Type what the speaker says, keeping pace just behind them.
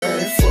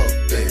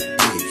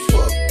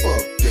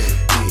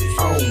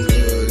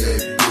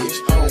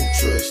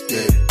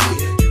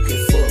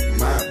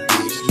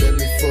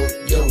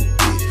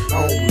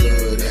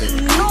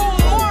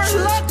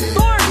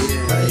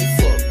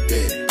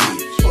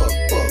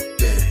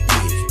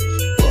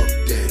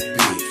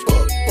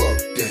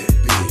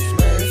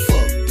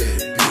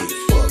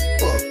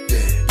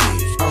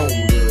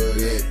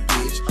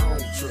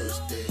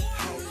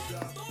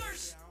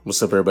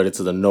What's up, everybody,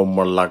 to the No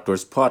More Locked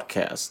Doors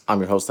podcast. I'm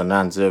your host,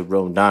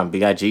 Anon09,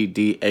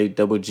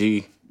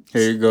 BIGDAWG.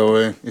 Here you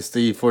go, It's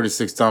the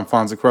 46 Don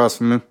Fonz across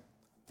from me.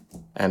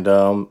 And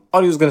audio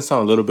is going to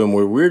sound a little bit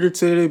more weirder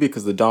today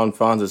because the Don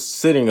Fonz is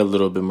sitting a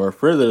little bit more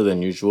further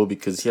than usual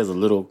because he has a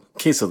little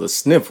case of the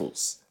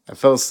sniffles. I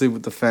fell asleep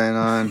with the fan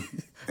on,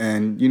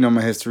 and you know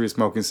my history of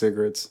smoking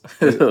cigarettes.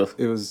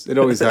 It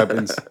always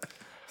happens.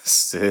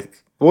 Sick.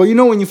 Well, you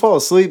know when you fall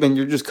asleep and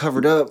you're just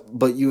covered up,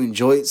 but you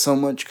enjoy it so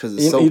much because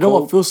it's so You know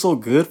cold? what feels so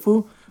good,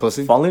 fool?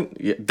 Pussy?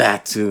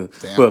 That too.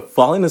 Damn. But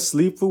falling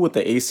asleep, fool, with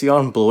the AC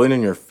on blowing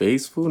in your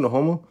face, fool, no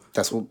homo.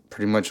 That's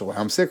pretty much why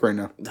I'm sick right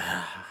now.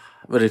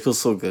 But it feels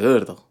so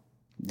good, though.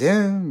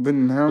 Yeah, but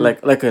now...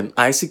 Like an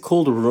icy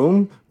cold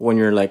room when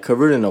you're like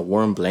covered in a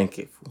warm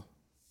blanket, fool.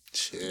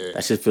 Shit.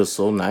 That shit feels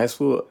so nice,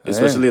 fool.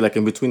 Especially like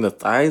in between the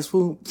thighs,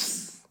 fool.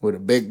 With a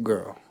big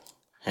girl.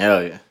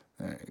 Hell yeah.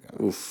 There you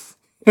go. Oof.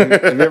 Have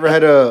you ever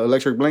had an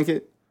electric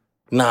blanket?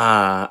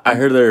 Nah, I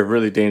heard they're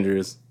really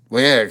dangerous.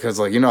 Well, yeah, because,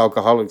 like, you know,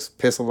 alcoholics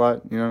piss a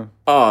lot, you know?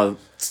 Oh,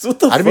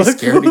 what the I'd fuck? be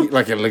scared to,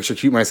 like,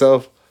 electrocute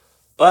myself.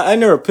 I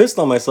never pissed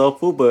on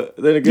myself, fool, but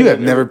then again... You have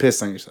never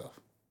pissed on yourself.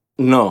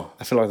 No.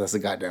 I feel like that's a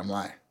goddamn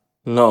lie.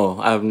 No,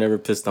 I've never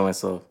pissed on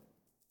myself.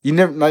 You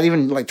never, not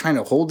even, like, trying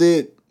to hold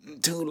it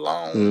too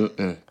long?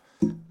 Mm-mm.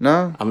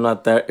 No? I'm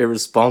not that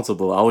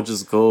irresponsible. I would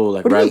just go,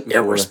 like, What do you right mean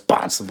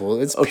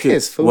irresponsible? It's Okay,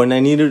 piss, fool. when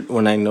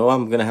I know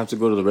I'm gonna have to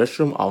go to the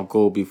restroom, I'll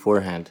go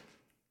beforehand.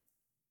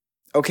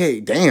 Okay,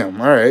 damn.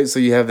 All right, so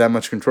you have that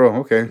much control.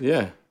 Okay.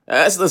 Yeah.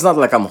 It's not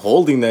like I'm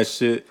holding that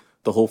shit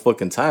the whole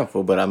fucking time,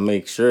 fool, but I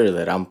make sure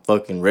that I'm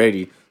fucking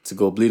ready to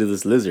go bleed to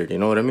this lizard. You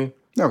know what I mean?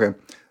 Okay.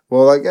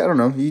 Well, like, I don't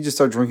know. You just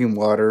start drinking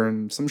water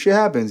and some shit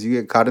happens. You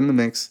get caught in the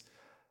mix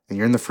and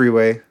you're in the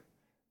freeway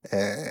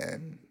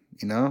and,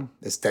 you know,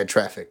 it's dead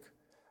traffic.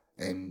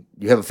 And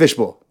you have a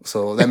fishbowl.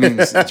 So that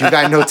means you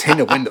got no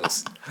tinted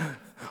windows.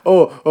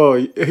 Oh,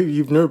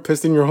 you've never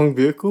pissed in your own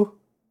vehicle?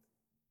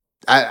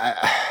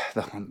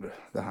 The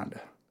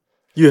Honda.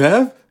 You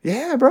have?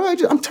 Yeah, bro.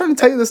 I'm trying to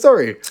tell you the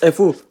story. Hey,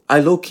 fool, I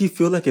low-key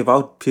feel like if I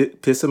would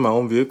piss in my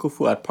own vehicle,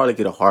 fool, I'd probably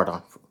get a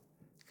hard-on.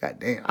 God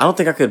damn. I don't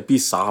think I could be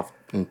soft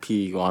and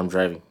pee while I'm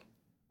driving.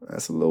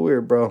 That's a little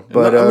weird, bro.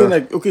 But I mean,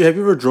 like, okay, have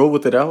you ever drove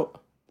with it out?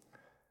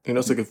 You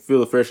know, so you can feel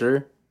the fresh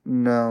air?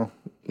 No.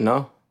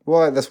 No?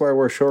 Well, that's why I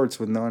wear shorts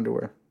with no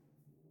underwear.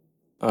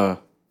 Uh.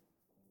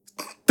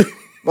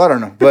 Well, I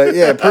don't know. But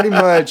yeah, pretty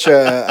much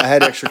I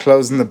had extra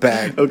clothes in the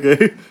bag.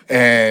 Okay.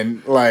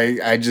 And like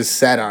I just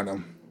sat on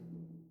them.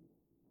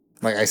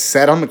 Like I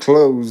sat on the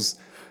clothes.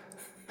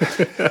 All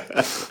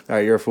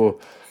right, you're a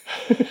fool.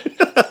 What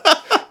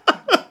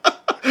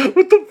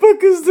the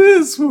fuck is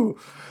this, fool?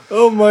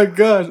 Oh my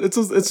gosh. It's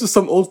just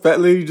some old fat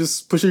lady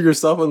just pushing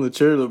herself on the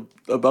chair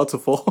about to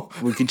fall.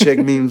 We can check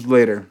memes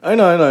later. I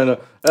know.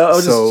 I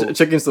was just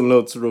checking some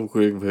notes real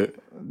quick, but...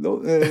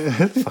 No,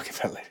 fucking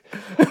fat lady.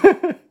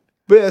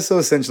 But yeah, so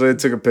essentially I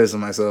took a piss on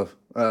myself.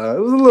 It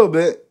was a little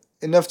bit.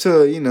 Enough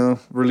to, you know,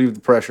 relieve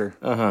the pressure.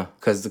 Uh-huh.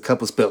 Because the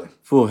cup was spilling.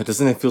 Fool,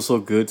 doesn't it feel so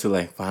good to,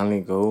 like,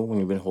 finally go when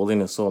you've been holding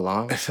it so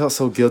long? I felt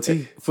so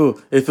guilty. Fool,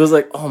 it feels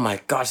like, oh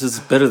my gosh, this is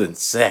better than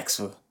sex,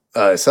 fool.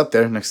 It's up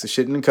there next to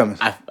shitting and coming.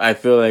 I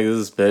feel like this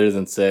is better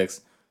than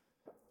sex.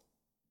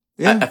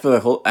 Yeah. I feel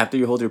like after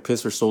you hold your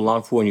piss for so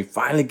long, fool, and you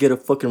finally get to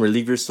fucking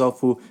relieve yourself,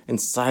 fool,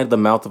 inside the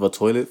mouth of a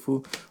toilet,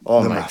 fool.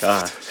 Oh my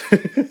god.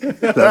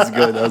 That was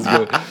good. That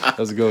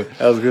was good.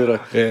 That was good.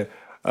 Yeah.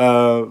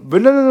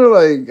 But no,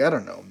 like, I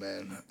don't know,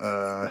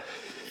 man.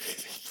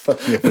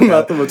 Fucked me up with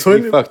Mouth of a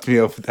toilet? You fucked me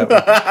up with that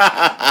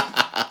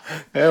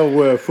one. Hell,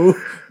 what, fool?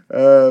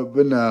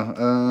 But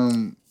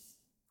no,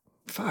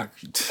 fuck.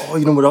 Oh,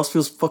 you know what else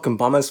feels fucking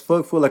bomb as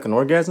fuck, fool? Like an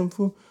orgasm,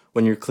 fool?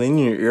 When you're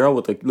cleaning your ear out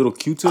with a little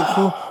Q-tip,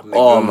 fool?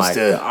 Oh my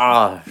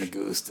god.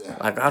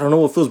 Like, I don't know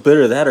what feels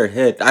better, that or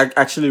head. I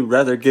actually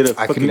rather get a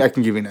fucking... I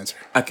can give you an answer.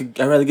 I'd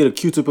rather get a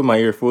Q-tip in my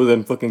ear, fool,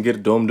 than fucking get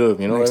it domed up,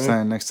 you know what I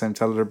mean? Next time,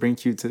 tell her to bring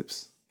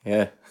Q-tips.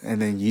 Yeah. And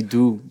then you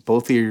do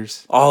both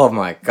eears. Oh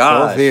my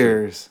god. Both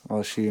ears.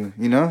 Oh, you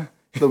know?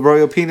 The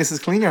royal penis is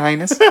clean, your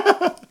highness.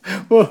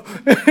 Well,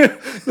 what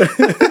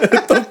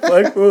the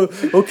fuck, fool?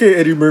 Okay,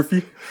 Eddie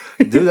Murphy.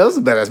 Dude, that was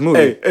a badass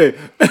movie. Hey.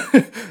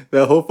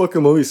 That whole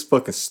fucking movie is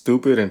fucking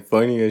stupid and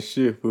funny as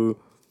shit, fool.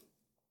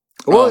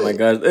 Well, oh my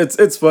god.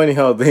 It's funny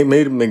how they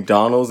made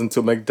McDonald's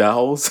into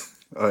McDowell's.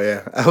 Oh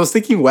yeah. I was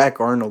thinking Whack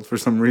Arnold for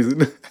some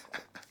reason.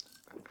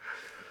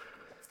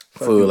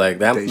 Fool, like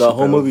that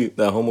whole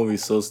movie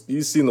so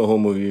you've seen the whole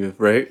movie,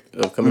 right?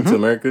 Of Coming to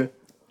America?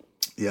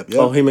 Yep.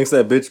 Oh, he makes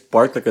that bitch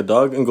bark like a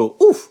dog and go,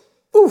 oof,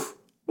 oof,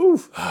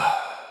 oof.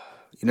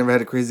 You never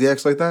had a crazy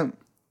ex like that?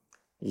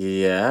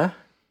 Yeah.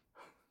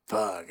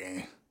 Fuck,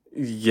 eh?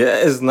 Yeah,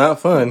 it's not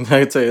fun.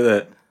 I can tell you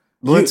that.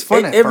 Well, it's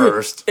fun at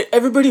first.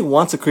 Everybody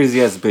wants a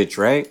crazy ass bitch,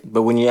 right?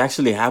 But when you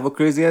actually have a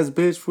crazy ass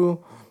bitch,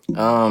 fool,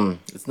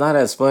 it's not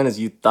as fun as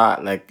you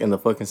thought. Like in the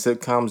fucking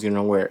sitcoms, you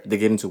know, where they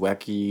get into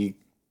wacky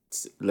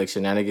like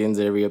shenanigans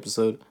every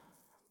episode,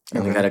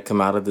 and they gotta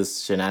come out of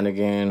this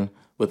shenanigan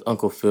with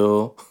Uncle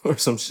Phil or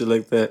some shit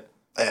like that.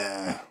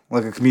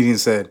 Like a comedian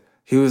said,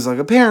 he was like,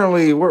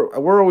 apparently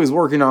we're always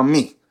working on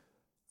me.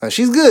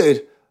 She's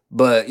good,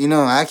 but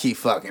I keep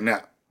fucking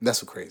up.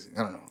 That's what crazy.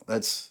 I don't know.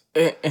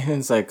 And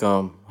it's like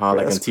how like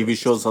in that's TV crazy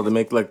shows how they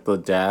make like the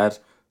dad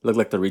look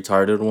like the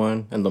retarded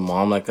one and the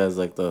mom like as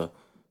like the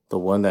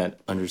one that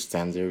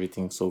understands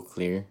everything so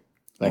clear,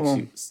 like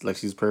Well,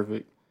 she's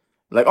perfect.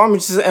 Like I'm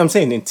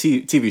saying in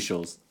TV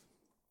shows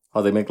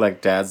how they make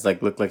like dads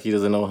like look like he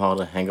doesn't know how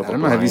to hang up I a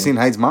don't know. Have you blind. seen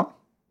Hyde's mom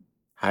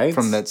Heights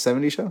from that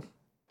 '70s show?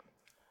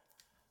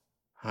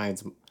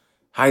 Hyde's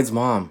Hyde's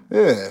mom.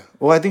 Yeah.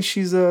 Well, I think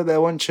she's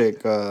that one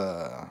chick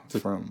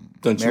from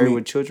don't you Married mean-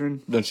 with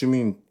Children. Don't you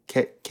mean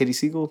Katie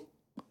Siegel.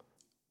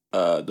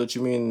 don't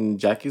you mean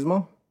Jackie's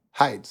mom?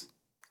 Hyde's.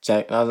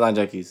 No, not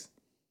Jackie's.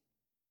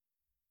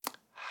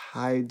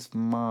 Hyde's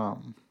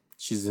mom.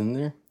 She's in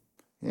there.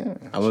 Yeah.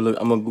 I'm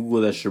gonna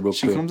Google that shit real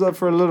She quick. comes up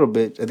for a little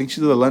bit. I think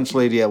she's a lunch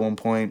lady at one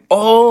point.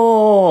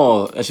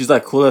 Oh, and she's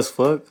like cool as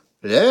fuck.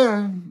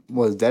 Yeah.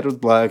 Well, his dad was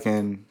black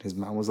and his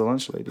mom was a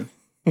lunch lady.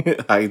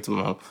 Hyde's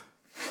mom.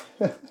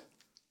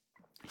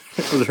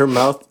 With her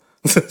mouth.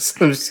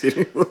 I'm just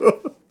kidding.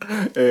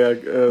 Hey,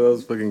 that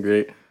was fucking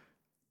great.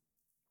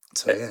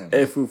 So yeah.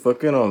 Hey, fool,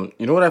 fucking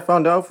you know what I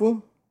found out,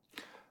 fool?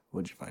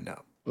 What'd you find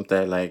out?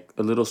 That like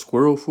a little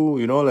squirrel, fool.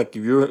 You know, like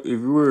if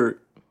you were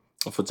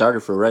a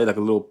photographer, right? Like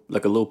a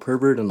little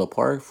pervert in the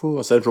park, fool,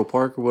 a Central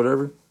Park or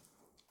whatever,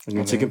 and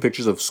you're taking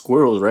pictures of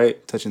squirrels,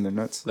 right? Touching their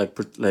nuts. Like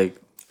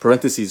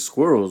parentheses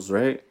squirrels,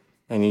 right?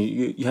 And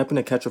you happen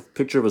to catch a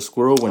picture of a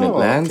squirrel when it Oh,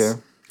 lands. okay.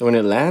 When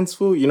it lands,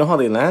 fool, you know how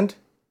they land?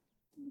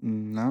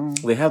 No.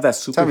 They have that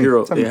Tell me,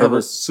 superhero. tell me, They have a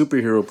pervert.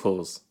 superhero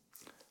pose.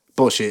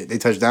 Bullshit. They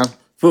touched down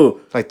Fool.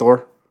 like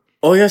Thor.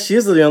 Oh yeah, she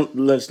is a young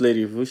lunch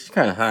lady. Fool. She's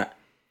kind of hot.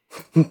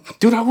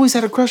 Dude, I always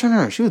had a crush on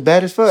her. She was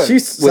bad as fuck.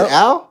 She's with so-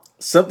 Al.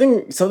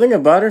 Something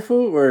about her,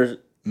 fool, where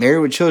Married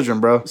with Children,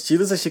 bro. she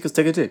looks like she could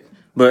take a dick.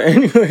 But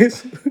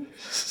anyways,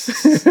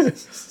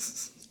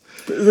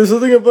 there's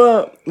something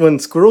about when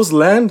squirrels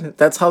land.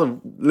 That's how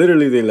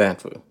literally they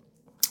land, fool.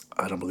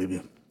 I don't believe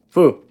you.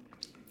 Fool.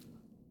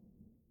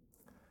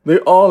 They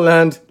all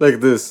land like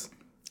this,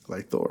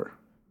 Like Thor.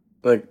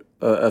 like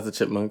as a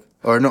chipmunk.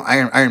 Or no,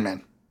 Iron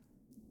Man.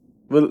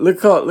 But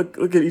look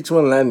at each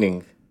one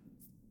landing.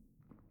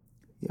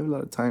 You have a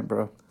lot of time,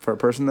 bro. For a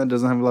person that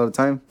doesn't have a lot of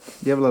time,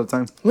 you have a lot of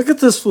time. Look at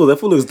this fool. That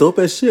fool looks dope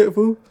as shit,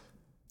 fool.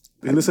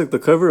 He looks like the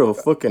cover of a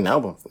fucking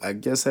album. I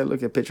guess I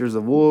look at pictures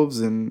of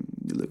wolves and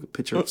you look at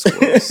pictures of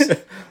squirrels.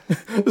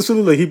 This fool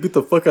look like he beat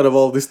the fuck out of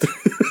all these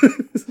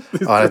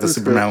things. Oh, I like the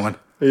Superman one.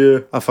 Yeah.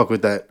 I'll fuck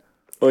with that.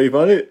 Oh, you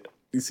found it?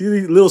 You see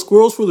these little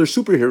squirrels, fool? They're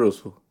superheroes,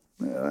 fool.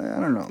 I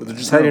don't know. They're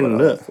just hiding in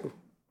the nut. Fool.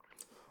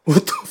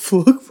 What the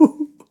fuck,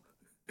 fool?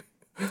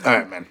 All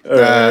right, man.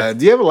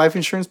 Do you have a life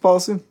insurance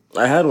policy?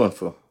 I had one,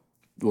 fool.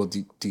 Well,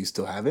 do you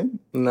still have it?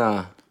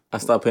 Nah, I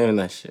stopped paying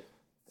that shit.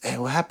 Hey,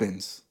 what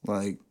happens?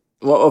 Like,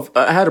 Well, if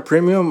I had a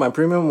premium. My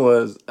premium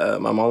was my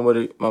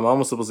mom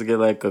was supposed to get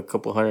like a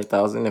couple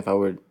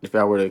 $100,000 if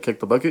I were to kick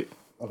the bucket.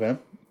 okay.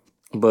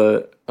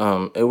 But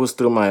it was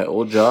through my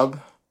old job,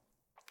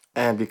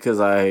 and because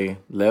I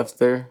left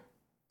there,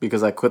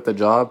 because I quit the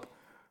job,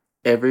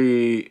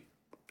 every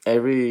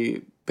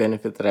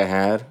benefit that I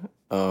had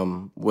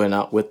went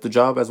out with the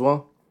job as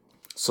well.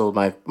 So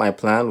my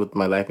plan with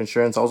my life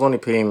insurance, I was only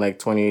paying like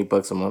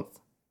 $28 a month.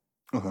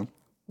 Okay.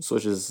 So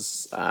which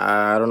is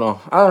I don't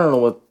know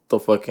what the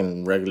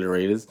fucking regular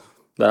rate is,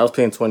 but I was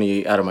paying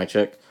 28 out of my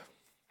check.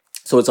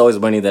 So it's always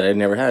money that I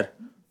never had.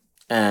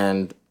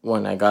 And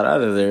when I got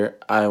out of there,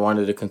 I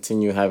wanted to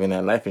continue having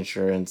that life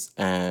insurance,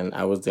 and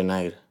I was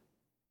denied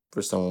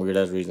for some weird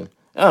ass reason.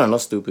 I don't know,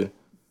 stupid.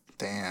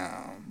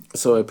 Damn.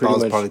 So it That pretty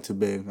was much probably too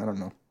big. I don't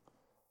know.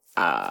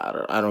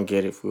 I don't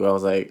get it, fool. I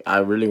was like, I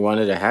really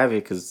wanted to have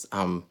it because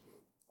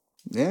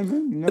Yeah,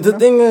 man. You never the know.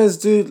 thing is,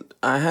 dude,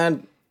 I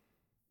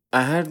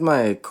had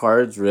my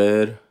cards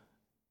read,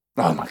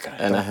 Oh my god.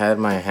 and I had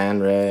my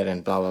hand read,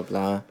 and blah blah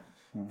blah,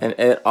 and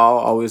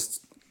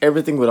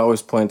everything would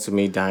always point to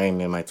me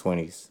dying in my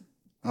 20s.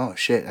 Oh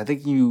shit. I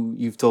think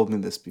you've told me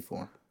this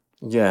before.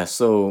 Yeah,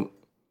 so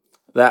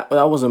that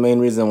was the main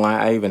reason why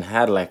I even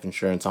had life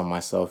insurance on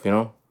myself, you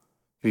know,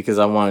 because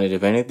I wanted,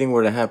 if anything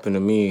were to happen to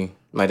me,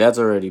 my dad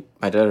already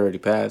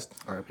passed.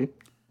 R.I.P.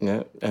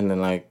 Yeah, and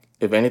then like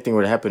if anything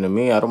were to happen to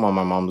me, I don't want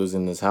my mom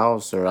losing this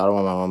house, or I don't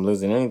want my mom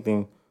losing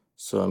anything.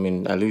 So I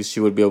mean, at least she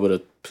would be able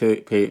to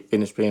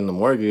finish paying the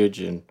mortgage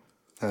and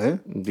Hey?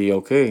 be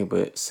okay.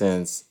 But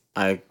since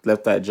I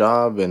left that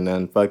job and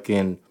then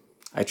fucking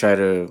I tried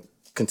to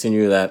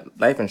continue that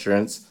life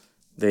insurance,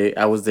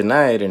 I was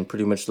denied and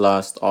pretty much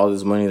lost all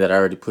this money that I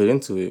already put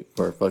into it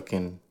for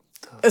fucking.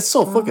 It's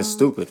so fucking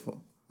stupid.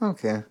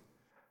 Okay.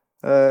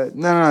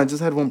 No, I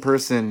just had one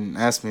person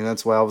ask me.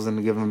 That's why I was going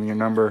to give him your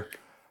number.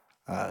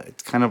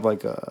 It's kind of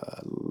like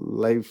a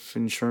life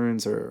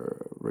insurance or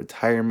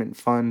retirement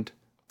fund,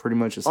 pretty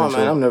much Oh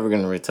essentially. man, I'm never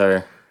gonna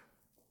retire.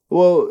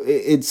 Well,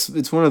 it's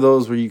one of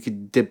those where you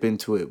could dip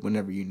into it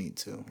whenever you need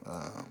to.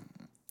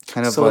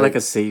 Kind of So like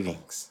a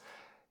savings.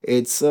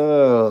 it's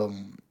yeah,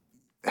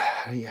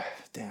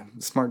 damn.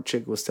 The smart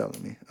chick was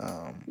telling me.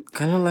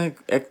 Kind of like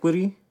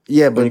equity.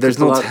 Yeah, When you but there's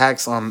cook a no lot-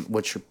 tax on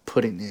what you're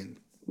putting in.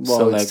 Well,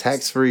 So like- it's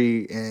tax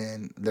free,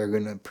 and they're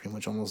gonna pretty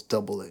much almost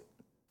double it,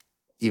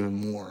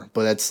 even more.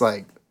 But that's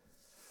like,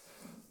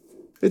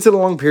 it's a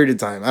long period of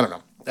time. I don't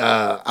know.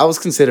 I was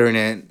considering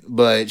it,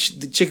 but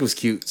the chick was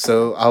cute,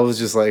 so I was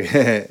just like,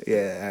 yeah,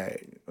 all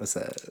right, what's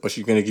that? Was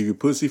she gonna give you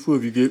pussy fool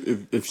if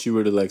you if she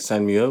were to like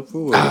sign me up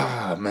fool?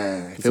 Ah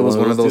man, if it was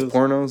one of those deals?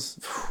 pornos,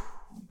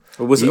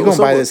 What's, you what's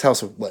gonna buy up this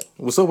house or what?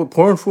 What's up with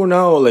porn fool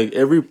now? Like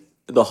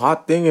the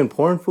hot thing in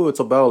porn fool, it's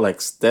about like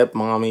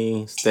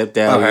stepmommy,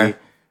 stepdaddy. Okay.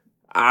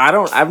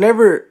 I've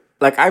never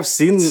like I've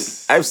seen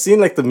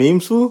like the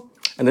memes fool,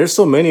 and there's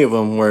so many of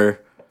them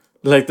where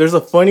like there's a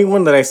funny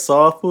one that I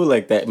saw fool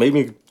like that made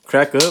me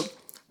crack up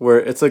where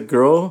it's a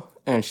girl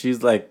and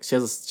she's like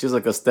she's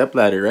like a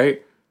stepladder,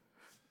 right?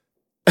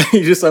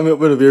 You just saw me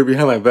open a beer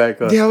behind my back.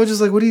 Yeah, I was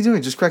just like, what are you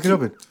doing? Just crack it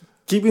open.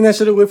 Keeping that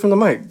shit away from the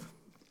mic.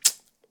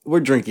 We're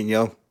drinking,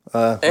 yo.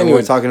 And Anyway,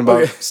 we're talking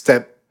about okay.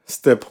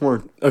 step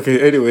porn. Okay,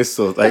 anyway,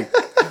 so like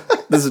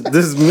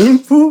this meme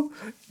fool,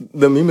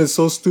 the meme is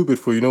so stupid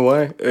fool. You know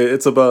why?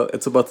 It's about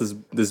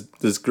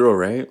this girl,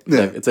 right?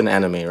 Yeah. Like it's an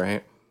anime,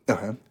 right?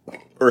 Okay.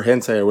 Or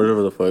hentai or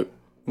whatever the fuck.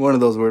 One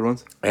of those weird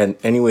ones. And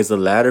anyways, the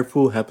ladder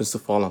fool happens to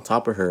fall on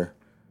top of her.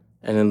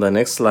 And then the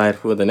next slide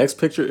fool, the next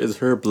picture is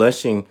her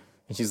blushing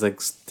and she's like,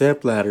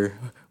 "Step ladder,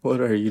 what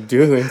are you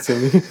doing to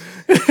me?"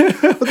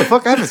 What the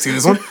fuck? I haven't seen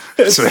this one.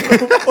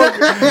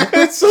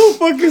 It's so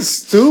fucking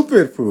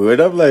stupid, fool.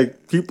 And I'm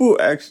like, people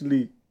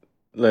actually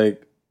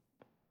like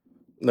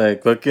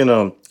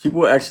fucking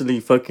people actually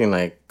fucking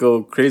like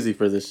go crazy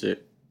for this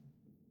shit.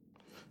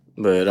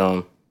 But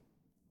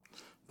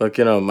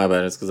fucking my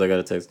bad, it's because I got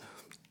a text.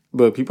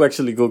 But people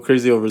actually go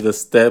crazy over the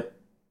step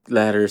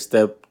ladder,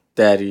 step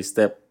daddy,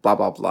 step blah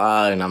blah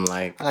blah, and I'm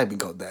like, I like being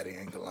called daddy,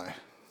 I ain't gonna lie.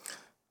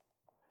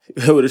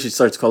 what if she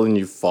starts calling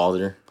you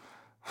father?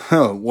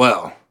 Oh,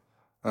 well.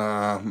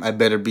 I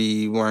better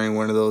be wearing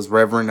one of those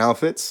reverend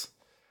outfits.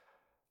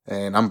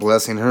 And I'm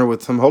blessing her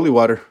with some holy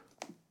water.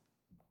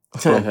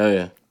 Hell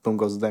yeah. Boom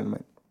goes the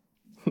dynamite.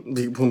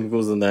 Big boom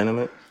goes the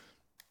dynamite.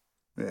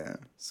 Yeah,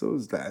 so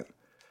is that.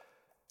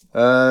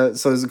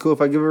 So is it cool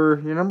if I give her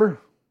your number?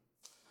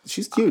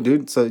 She's cute,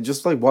 dude. So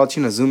just like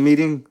watching a Zoom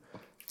meeting,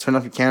 turn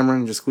off your camera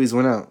and just squeeze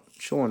one out.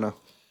 She'll wanna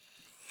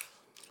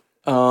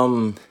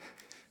know.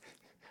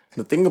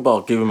 The thing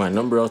about giving my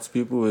number out to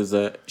people is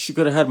that she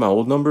could have had my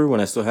old number when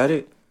I still had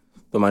it,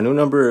 but my new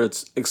number,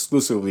 it's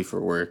exclusively for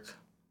work.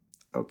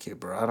 Okay,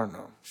 bro, I don't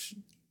know.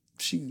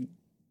 She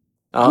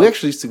Uh, we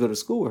actually used to go to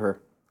school with her.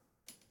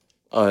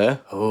 Oh yeah,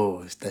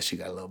 Oh, that she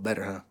got a little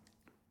better, huh?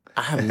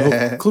 I have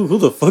no clue who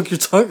the fuck you're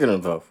talking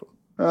about.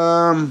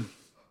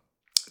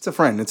 It's a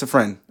friend. It's a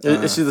friend.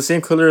 Is she the same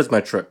color as my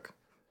truck?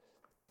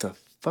 The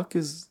fuck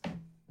is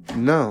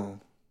no?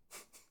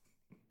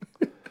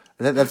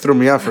 That threw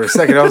me off for a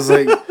second. I was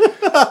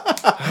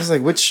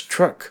like, which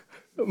truck?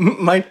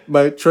 My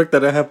truck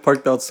that I have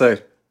parked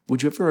outside,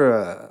 Would you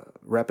ever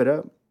wrap it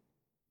up?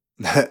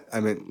 I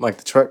mean, like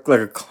the truck.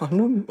 like a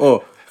condom.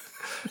 Oh,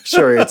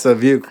 Sure, it's a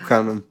vehicle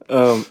condom.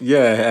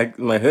 yeah,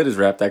 my hood is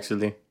wrapped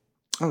actually.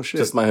 Oh shit!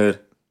 Just my hood.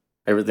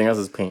 Everything else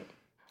is paint.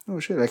 Oh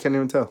shit! I can't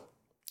even tell.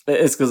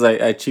 It's because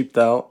I cheaped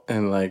out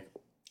and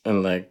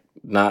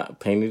not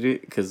painted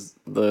it because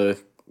the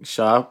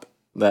shop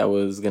that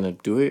was gonna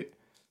do it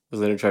was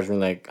gonna charge me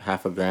like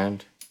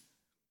 $500,000,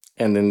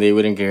 and then they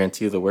wouldn't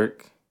guarantee the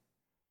work,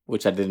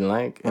 which I didn't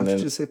like. Why And don't then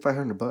you just say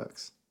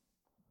 $500?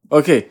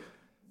 okay,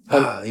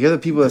 You're the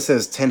people that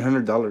says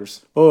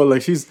 $1,000. oh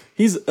like he's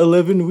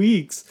 11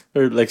 weeks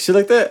or like shit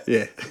like that.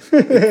 Yeah.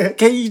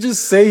 Can't you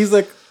just say he's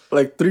like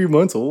 3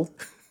 months old?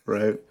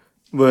 Right.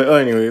 But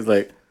anyways,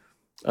 like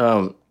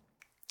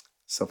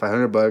So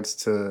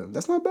 $500 to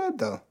that's not bad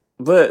though.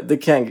 but they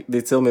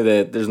tell me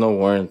that there's no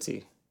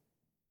warranty.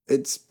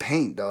 It's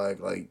paint,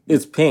 dog. Like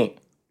It's paint,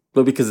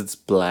 but because it's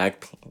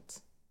black paint.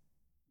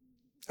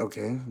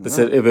 okay. They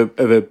said if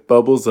it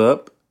bubbles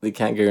up, they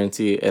can't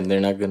guarantee it, and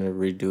they're not gonna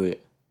redo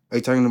it. Are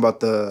you talking about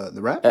the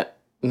wrap?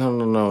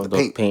 No,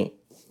 the paint.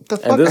 The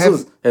fuck?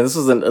 And this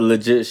was a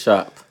legit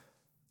shop.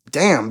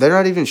 Damn, they're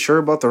not even sure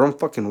about their own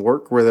fucking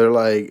work. Where they're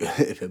like,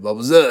 if it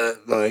bubbles up,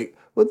 like,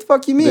 what the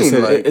fuck you They mean?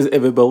 said Like,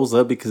 if it bubbles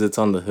up because it's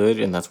on the hood,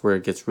 and that's where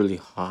it gets really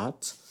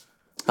hot.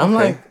 I'm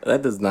Okay. like,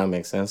 that does not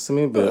make sense to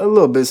me. a But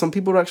little bit. Some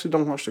people actually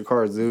don't wash their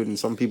cars, dude, and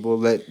some people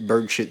let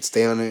bird shit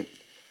stay on it,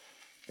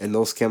 and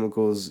those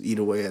chemicals eat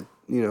away at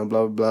blah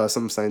blah blah,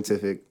 something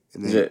scientific,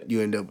 and then Yeah.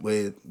 you end up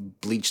with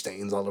bleach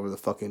stains all over the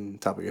fucking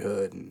top of your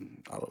hood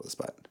and all over the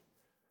spot.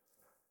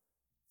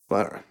 Well,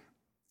 I don't know.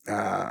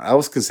 I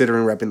was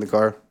considering wrapping the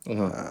car.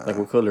 like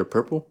what color?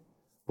 Purple.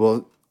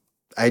 Well,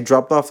 I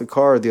dropped off the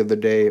car the other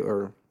day,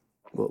 or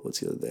what's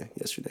the other day?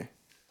 Yesterday.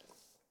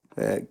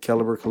 At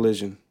Caliber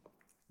Collision.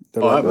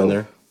 They're Oh, like, I've been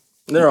there.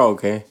 They're all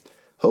okay.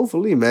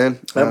 Hopefully, man.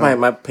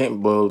 My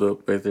paint boiled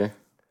up right there.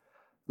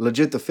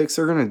 Legit, the fix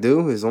they're gonna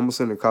do is almost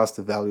gonna cost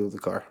the value of the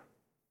car.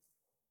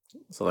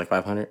 So like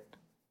 500.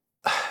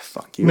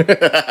 Fuck you.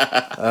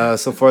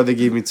 So far, they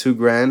gave me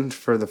 $2,000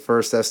 for the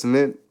first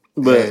estimate,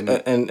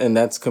 But And and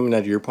that's coming out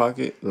of your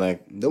pocket.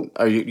 Like, nope.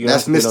 are you?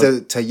 That's Mr.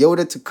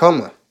 Toyota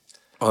Tacoma.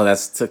 Oh,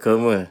 that's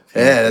Tacoma.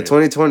 Yeah, the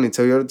 2020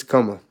 Toyota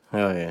Tacoma.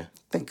 Hell yeah.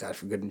 Thank God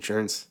for good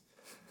insurance.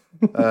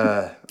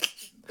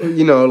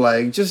 You know,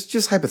 like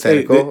just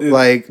hypothetical.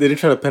 Like they didn't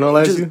try to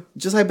penalize you.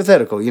 just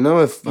hypothetical. You know,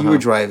 if you were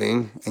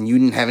driving and you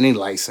didn't have any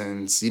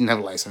license, you didn't have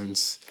a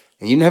license,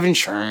 and you didn't have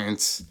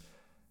insurance,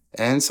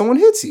 and someone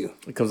hits you.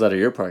 It comes out of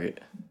your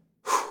pocket.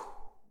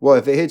 Well,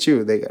 if they hit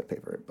you, they gotta pay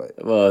for it.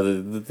 But Well,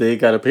 they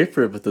gotta pay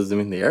for it, but doesn't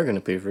mean they are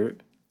gonna pay for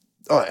it.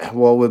 oh yeah,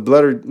 well with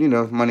blood or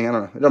money, I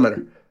don't know. It don't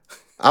matter.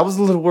 I was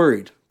a little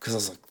worried because I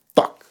was like,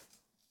 "Fuck,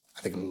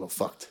 I think I'm a little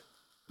fucked."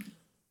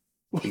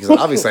 Because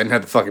obviously I didn't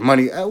have the fucking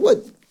money.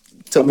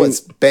 What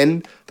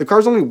spend? The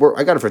car's only worth.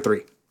 I got it for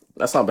 $3,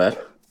 That's not bad.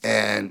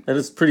 and That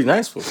is pretty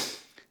nice for.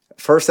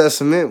 first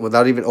estimate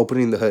without even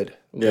opening the hood,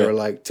 they Yeah. were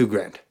like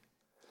 $2,000.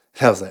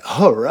 And I was like,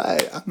 all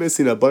right, I'm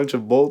missing a bunch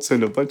of bolts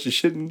and a bunch of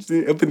shit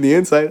up in the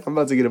inside. I'm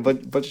about to get a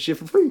bunch of shit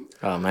for free.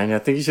 Oh man, I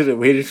think you should have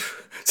waited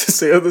to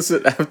say all this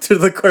after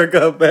the car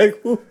got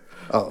back. Fool.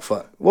 Oh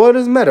fuck. Well, it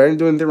doesn't matter. I didn't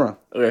do anything wrong.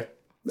 Okay.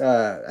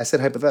 I said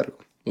hypothetical.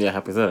 Yeah,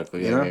 hypothetical.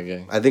 Yeah, You know,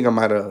 yeah. I think I'm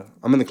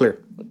in the clear.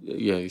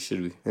 Yeah, you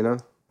should be. You know.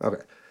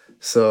 Okay.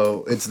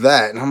 So it's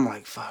that, and I'm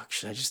like, fuck.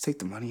 Should I just take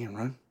the money and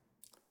run?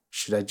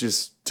 Should I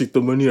just? Take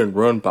the money and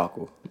run,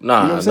 Paco.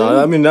 Nah, You know what I'm saying?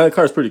 I mean that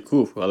car's pretty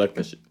cool. Fool. I like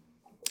that shit.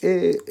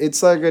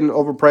 It's like an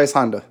overpriced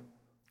Honda.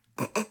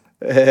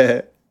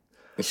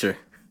 Sure.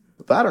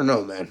 But I don't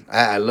know, man.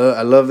 I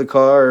love the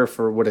car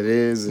for what it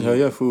is. And, Hell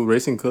yeah, fool.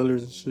 Racing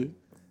colors and shit.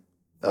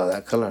 oh,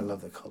 that color. I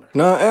love that color.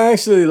 No, I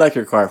actually like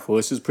your car, fool.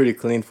 It's just pretty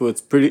clean, fool.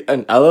 It's pretty,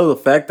 and I love the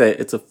fact that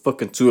it's a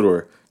fucking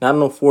 2-door, not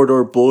no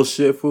 4-door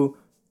bullshit, fool.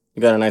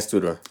 You got a nice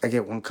 2-door. I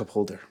get one cup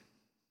holder.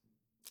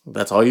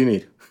 That's all you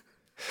need.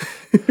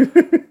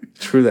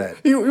 True that.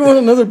 You want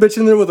another bitch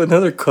in there with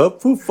another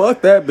cup? Fool,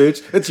 fuck that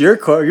bitch. It's your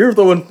car. You're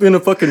the one gonna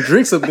fucking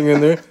drink something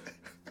in there.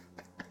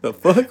 The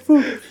fuck,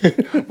 fool?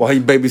 While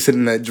you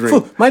babysitting that drink,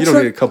 Fool, my you don't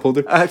truck- need a cup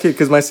holder. Okay,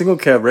 because my single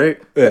cab,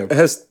 right? Yeah. It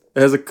has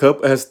a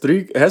cup.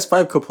 It has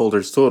 5 cup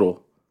holders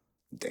total.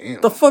 Damn.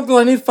 The fuck do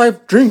I need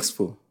 5 drinks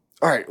for?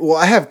 All right. Well,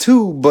 I have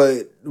 2,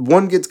 but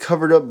one gets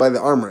covered up by the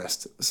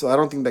armrest, so I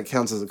don't think that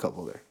counts as a cup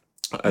holder.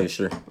 Are you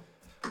sure?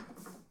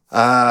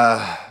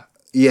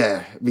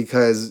 Yeah,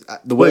 because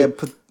the way I Wait.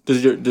 put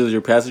Does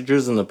your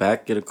passengers in the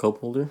back get a cup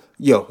holder?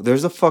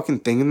 there's a fucking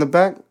thing in the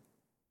back,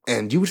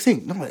 and you would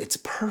think, no, it's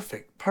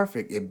perfect.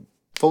 It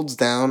folds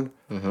down,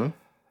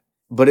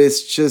 but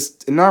it's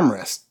just an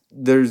armrest.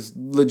 There's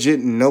legit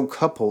no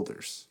cup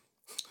holders.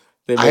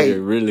 They made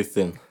it really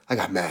thin. I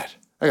got mad.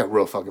 I got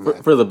real fucking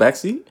mad. For the back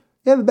seat?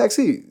 Yeah, the back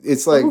seat.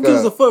 It's like Who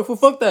gives a fuck? Well,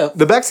 fuck that.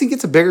 the back seat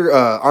gets a bigger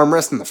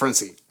armrest than the front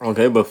seat.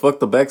 Okay, but fuck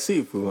the back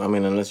seat, fool. I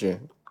mean, unless you're...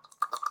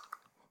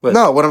 But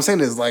No, what I'm saying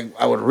is like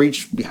I would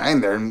reach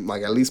behind there and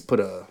like at least put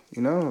a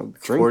drink.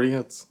 40,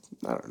 it's...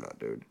 I don't know,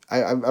 dude.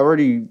 I've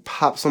already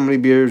popped so many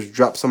beers,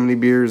 dropped so many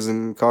beers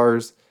in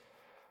cars.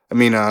 I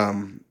mean,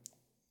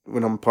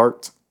 when I'm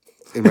parked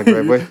in my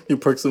driveway. You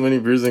park so many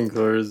beers in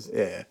cars.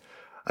 Yeah.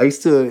 I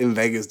used to, in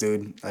Vegas,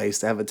 dude, I used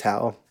to have a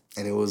towel,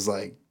 and it was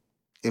like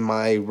in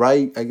my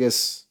right, I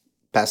guess,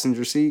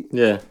 passenger seat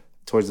Yeah.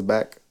 towards the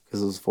back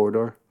because it was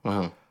 4-door.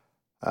 Uh-huh.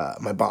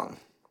 My bong.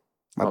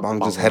 My A bong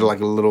just bong. had like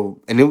a little,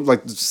 and it was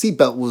like the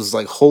seatbelt was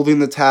like holding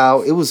the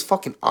towel. It was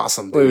fucking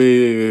awesome, dude.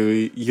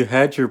 Wait. You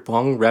had your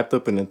bong wrapped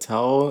up in a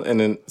towel and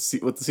then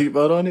with the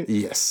seatbelt on it?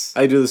 Yes.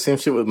 I do the same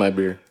shit with my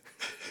beer.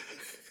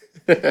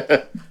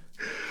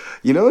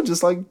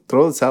 Just like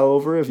throw the towel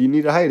over if you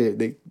need to hide it.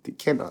 They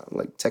cannot,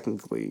 like,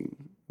 technically.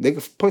 They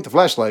could point the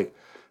flashlight.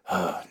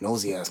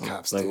 Nosy ass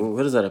cops, Like, dude.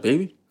 what is that, a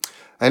baby?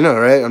 I know,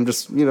 right? I'm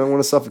just, want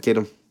to suffocate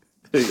them.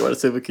 You want to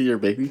suffocate your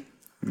baby?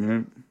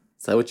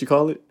 Is that what you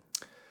call it?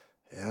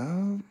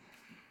 Yeah.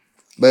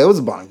 But it was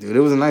a bong, dude. It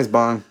was a nice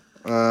bong.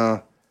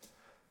 I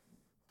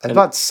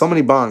bought so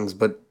many bongs,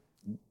 but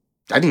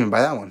I didn't even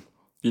buy that one.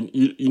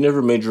 You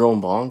never made your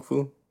own bong,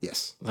 fool?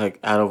 Yes. Like,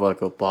 out of,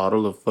 like, a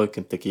bottle of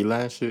fucking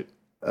tequila and shit?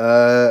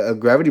 A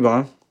gravity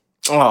bong.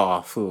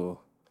 Oh,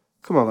 fool.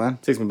 Come on, man.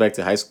 Takes me back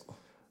to high school.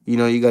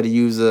 You got to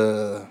use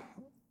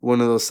one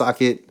of those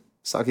socket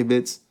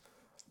bits.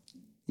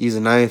 Use a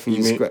knife and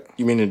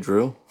You mean a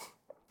drill?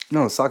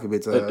 No, socket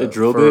bits. A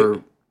drill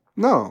bit?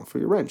 No, for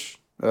your wrench.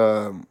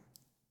 Your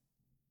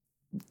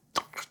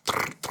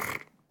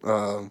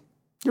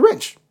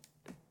wrench.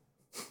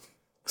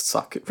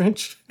 Socket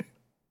wrench?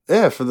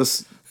 Yeah, for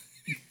this.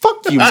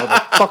 Fuck you,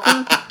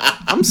 motherfucker.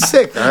 I'm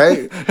sick, all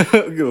right? I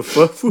don't give a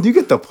fuck, fool. You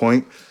get the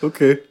point.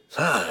 Okay.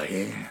 Ah,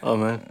 yeah. Oh,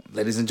 man.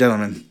 Ladies and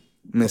gentlemen,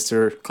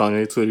 Mr.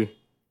 Kanye Twitty.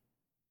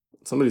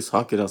 Somebody's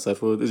honking outside,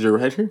 fool. Is your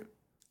ride here?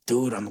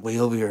 Dude on the way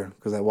over here,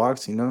 because I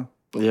walked,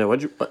 Yeah,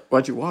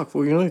 why'd you walk,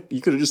 fool?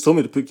 You could have just told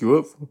me to pick you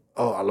up, fool.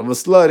 Oh, I love a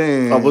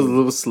sludding. I was a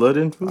little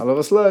sludding, fool. I love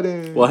a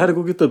sludding. Well, I had to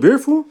go get the beer,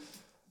 fool.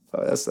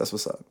 Oh, that's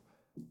what's up.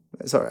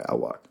 It's all right. I'll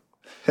walk.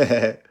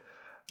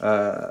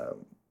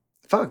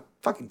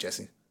 Fucking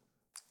Jesse.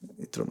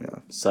 He threw me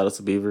off. Shout out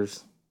to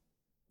Beavers.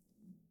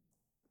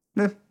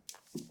 Nah.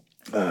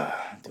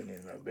 Don't need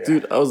another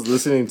Dude, I was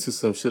listening to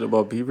some shit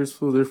about beavers,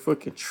 fool. They're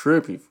fucking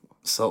trippy, fool.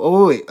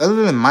 So, wait.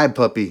 Other than my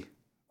puppy,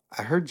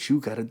 I heard you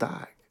got a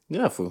dog.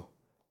 Yeah, fool.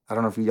 I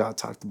don't know if y'all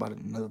talked about it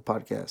in another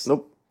podcast.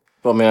 Nope.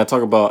 Well, man, I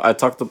talked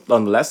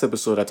on the last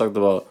episode, I talked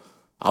about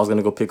I was going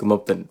to go pick him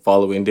up the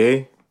following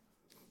day.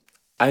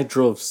 I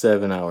drove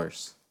 7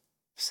 hours.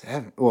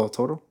 7? Well,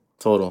 total?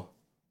 Total.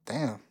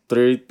 Damn.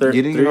 Three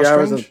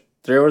hours and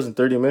 3 hours and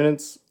 30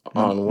 minutes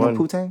on one. No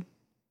Putang?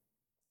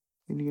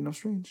 You didn't get no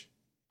strange.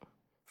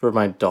 For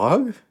my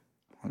dog?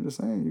 I'm just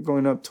saying, you're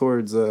going up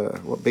towards,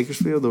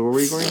 Bakersfield, or where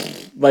were you going?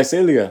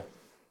 Visalia.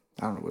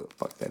 I don't know where the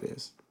fuck that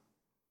is.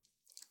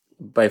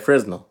 By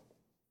Fresno.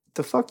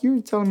 The fuck you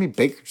were telling me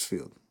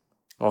Bakersfield?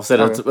 I said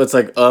it's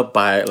like up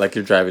by, like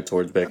you're driving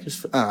towards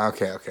Bakersfield. Oh,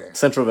 okay.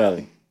 Central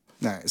Valley.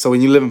 All right. So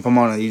when you live in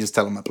Pomona, you just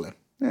tell them upland.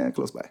 Yeah,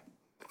 close by.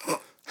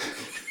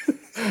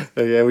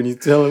 Yeah, when you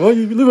tell them, oh,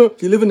 you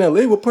live in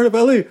LA? What part of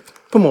LA?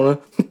 Pomona.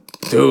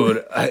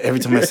 Dude, every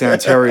time I say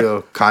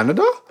Ontario,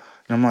 Canada,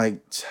 and I'm like,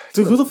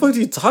 dude, who the fuck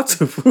do you talk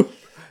to, bro?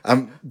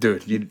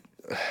 Dude, you.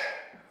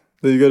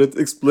 Then you gotta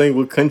explain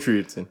what country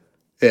it's in.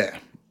 Yeah.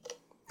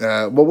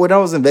 But when I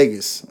was in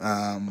Vegas,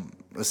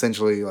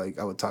 essentially, like,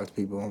 I would talk to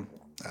people.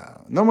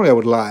 Normally, I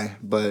would lie,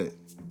 but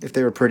if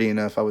they were pretty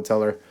enough, I would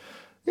tell her,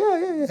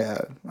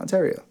 yeah,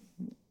 Ontario.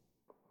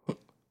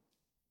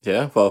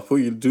 Yeah, well, fool,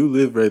 you do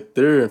live right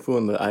there, fool,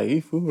 in the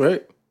IE, fool,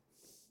 right?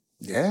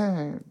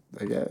 Yeah,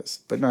 I guess.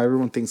 But no,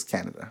 everyone thinks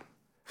Canada.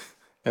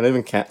 And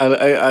even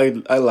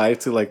I lied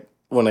to, like,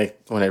 when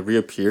I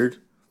reappeared,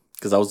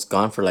 because I was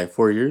gone for like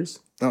 4 years.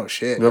 Oh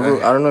shit!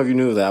 Remember, I don't know if you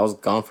knew that I was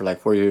gone for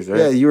like 4 years, right?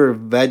 Yeah, you were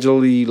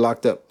vaginally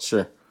locked up.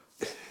 Sure.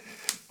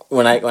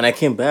 When I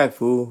came back,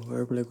 fool,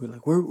 everybody was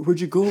like, where'd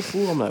you go,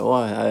 fool? I'm like,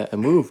 oh, I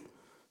moved.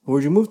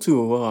 Where'd you move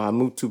to? Well, I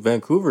moved to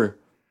Vancouver.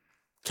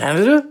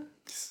 Canada?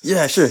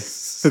 Yeah, sure.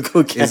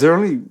 Go Canada. Is there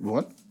only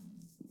one?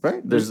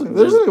 Right? There's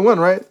only one,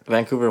 right?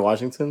 Vancouver,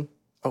 Washington.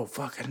 Oh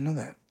fuck! I didn't know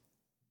that.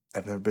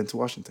 I've never been to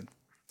Washington.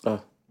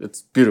 Oh,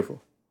 it's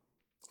beautiful.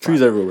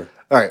 Trees everywhere.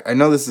 All right, I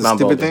know this is a Mount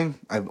stupid Baldwin.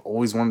 thing. I've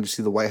always wanted to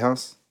see the White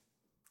House.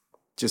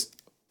 Just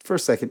for a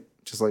second,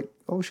 just like,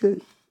 oh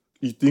shit.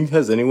 You think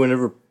has anyone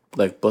ever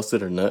like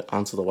busted a nut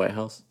onto the White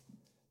House?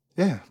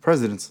 Yeah,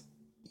 presidents.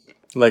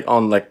 Like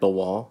on like the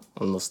wall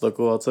on the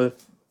stucco outside.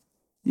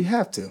 You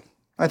have to.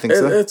 I think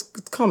so. It's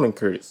common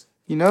courtesy.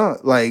 You know,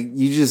 like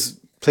you just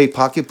play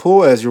pocket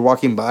pool as you're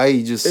walking by.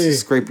 You just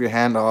scrape your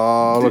hand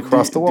all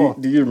across the wall.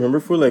 Do you remember,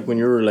 fool, like when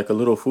you were like a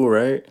little fool,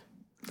 right?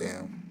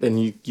 Damn.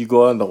 And you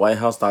go on the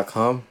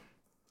whitehouse.com.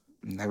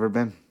 Never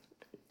been.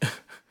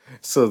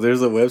 So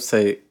there's a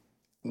website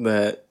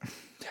that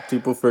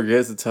people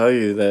forget to tell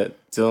you that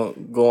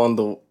don't go on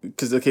the,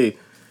 because okay,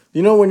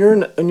 you know when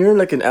you're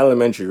like in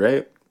elementary,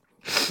 right?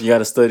 You got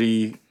to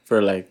study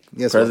for like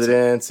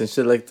presidents and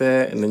shit like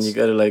that, and then you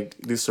got to like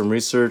do some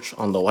research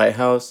on the White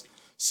House.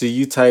 So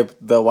you type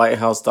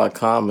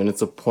thewhitehouse.com and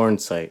it's a porn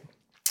site.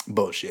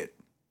 Bullshit.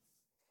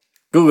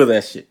 Google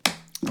that shit.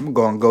 I'm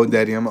gonna go on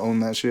GoDaddy. I'm gonna own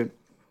that shit.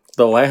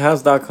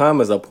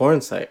 Thewhitehouse.com is a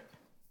porn site.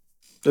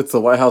 It's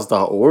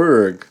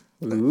thewhitehouse.org.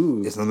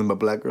 Ooh. It's nothing but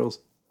black girls.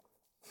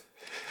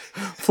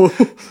 I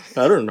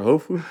don't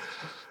know.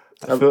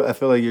 I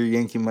feel like you're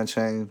yanking my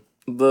chain.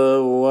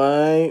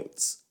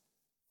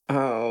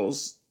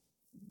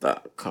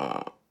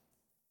 Thewhitehouse.com.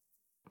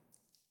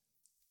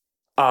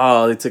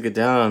 Oh, they took it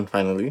down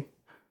finally.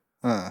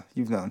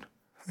 You've known.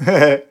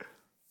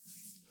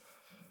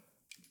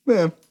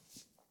 Man.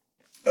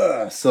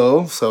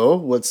 So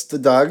what's the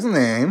dog's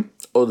name?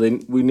 Oh,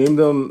 we named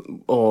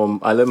them.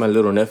 I let my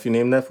little nephew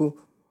name that fool.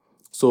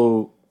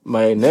 So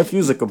my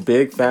nephew's like a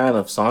big fan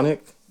of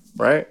Sonic,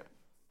 right?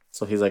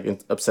 So he's like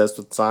obsessed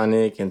with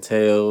Sonic and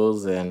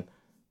Tails and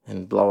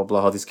blah blah blah,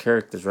 all these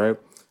characters, right?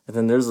 And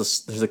then there's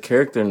a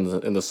character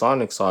in the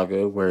Sonic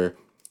saga where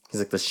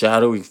he's like the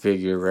shadowy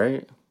figure,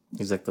 right?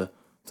 He's like the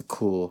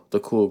cool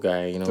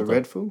guy, you know. The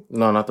red fool?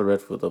 No, not the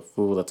red fool. The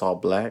fool that's all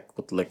black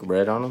with like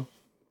red on him.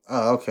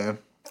 Oh, okay.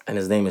 And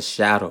his name is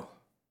Shadow.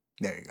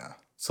 There you go.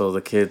 So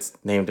the kids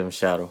named him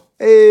Shadow.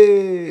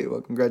 Hey,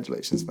 well,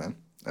 congratulations, man.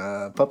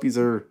 Puppies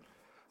are,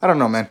 I don't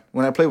know, man.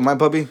 When I play with my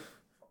puppy,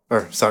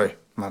 my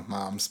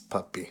mom's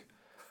puppy.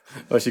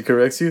 Oh, she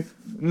corrects you?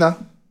 No.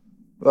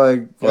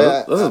 Like,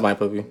 well, this is my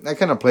puppy. I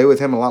kind of play with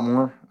him a lot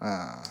more,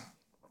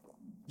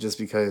 just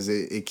because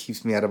it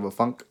keeps me out of a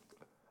funk.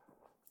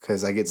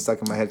 Because I get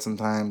stuck in my head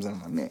sometimes, and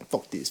I'm like, man,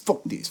 fuck this.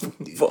 Fuck this.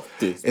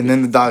 And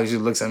then the dog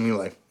just looks at me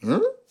like, huh?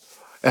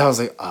 And I was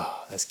like,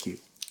 oh, that's cute.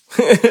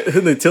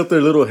 And they tilt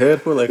their little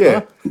head for like,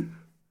 yeah. Huh?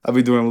 I'll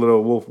be doing a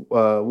little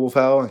wolf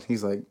howl, and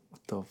he's like,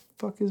 what the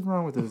fuck is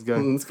wrong with this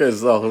guy? This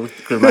guy's all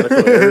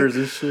grammatical errors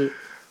and shit.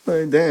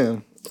 Like,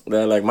 damn.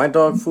 Yeah, like my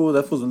dog, fool,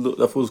 that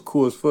fool's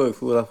cool as fuck,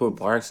 fool. That fool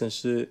barks and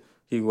shit.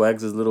 He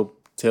wags his little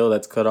tail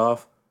that's cut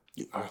off.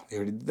 You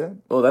already did that?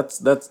 Oh, that's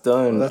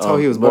done. Well, that's how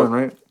he was born,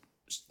 right?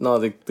 No,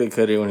 they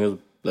cut it when he was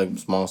like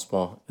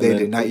small. And they then,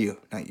 did, not you.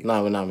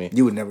 No, not me.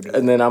 You would never do that.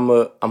 And then I'm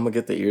gonna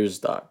get the ears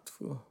docked,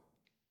 fool.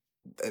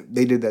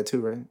 They did that too,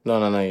 right?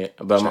 No, not yet.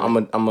 But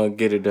I'm gonna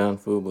get it done,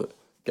 fool. But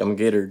I'm gonna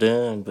get her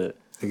done. But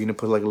You're gonna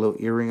put like a little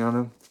earring on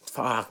him.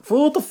 Fuck,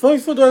 fool, what the fuck?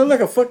 Fool, do I look like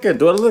a fucking?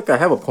 Do I look like I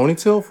have a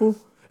ponytail, fool,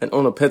 and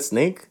own a pet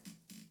snake?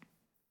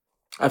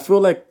 I feel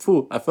like,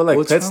 fool. I feel like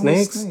What's pet wrong with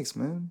snakes. snakes,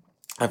 man?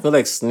 I feel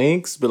like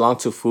snakes belong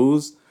to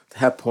fools that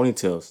have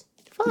ponytails.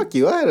 Fuck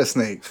you! I had a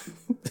snake.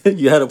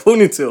 You had a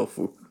ponytail,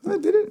 fool. I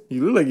didn't.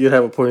 You look like you'd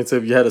have a ponytail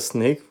if you had a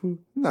snake, fool.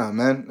 Nah,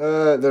 man.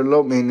 They're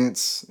low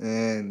maintenance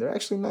and they're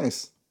actually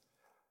nice.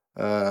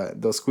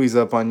 They'll squeeze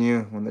up on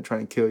you when they're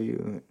trying to kill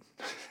you.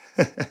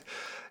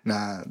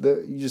 Nah,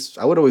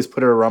 I would always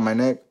put her around my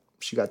neck.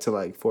 She got to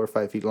like 4 or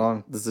 5 feet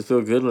long. Does it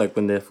feel good, like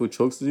when the food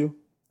chokes you?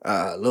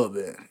 A little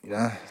bit, you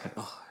know.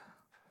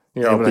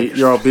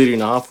 You're all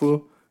beating off,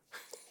 fool.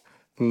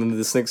 And then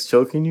the snake's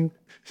choking you.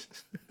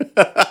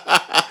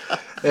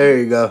 There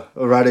you go,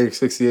 erotic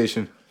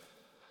asphyxiation.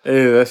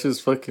 Hey, that's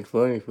just fucking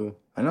funny, fool.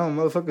 I know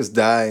motherfuckers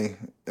die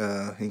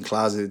in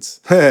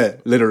closets,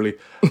 literally,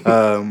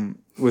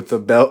 with the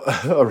belt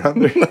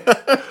around their.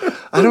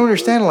 I don't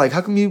understand. Like,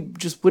 how come you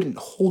just wouldn't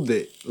hold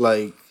it,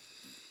 like,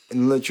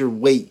 and let your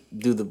weight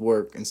do the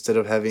work instead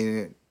of having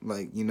it,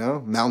 like, you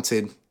know,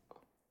 mounted?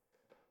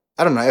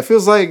 I don't know. It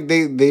feels like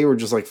they were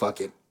just like,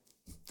 fuck it.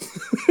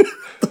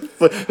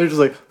 They're just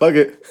like, fuck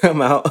it,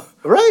 I'm out.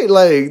 Right?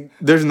 Like,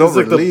 there's no It's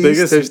like release. the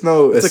biggest. There's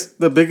no. It's like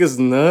the biggest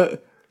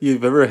nut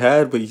you've ever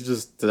had, but you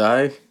just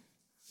die.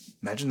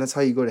 Imagine that's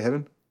how you go to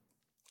heaven.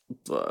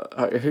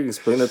 How you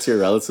explain that to your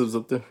relatives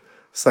up there?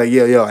 It's like,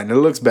 yo, I know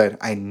it looks bad.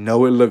 I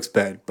know it looks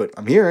bad, but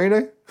I'm here, ain't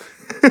I?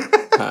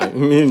 I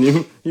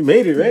mean, you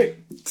made it, right?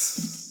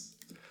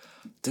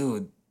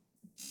 Dude,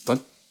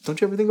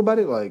 don't you ever think about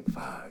it? Like,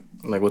 fuck.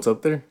 Like, what's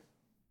up there?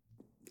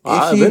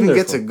 If you even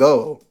get to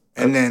go,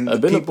 and then the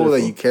people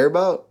that you care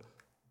about,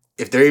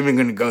 if they're even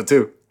going to go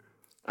too.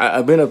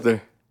 I've been up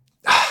there.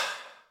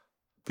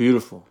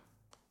 Beautiful.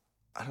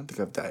 I don't think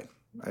I've died.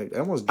 I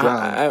almost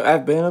drowned.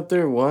 I've been up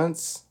there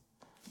once,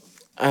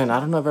 and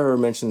I don't know if I ever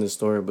mentioned this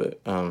story, but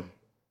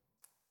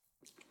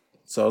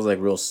so I was like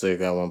real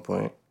sick at one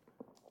point.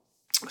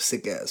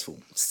 Sick ass fool.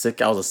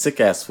 I was a sick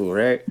ass fool,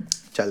 right?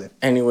 Chale.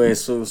 Anyway,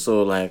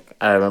 so like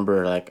I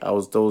remember like I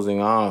was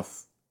dozing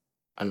off,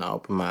 and I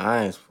opened my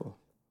eyes, fool.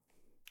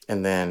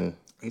 And then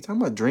Are you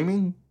talking about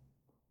dreaming?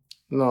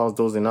 no, I was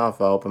dozing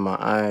off. I opened my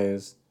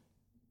eyes,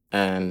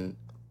 and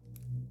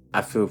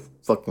I feel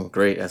fucking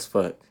great as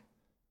fuck.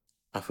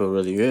 I feel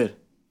really good,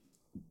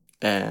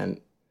 and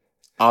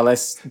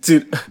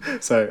dude.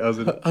 Sorry,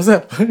 How's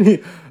that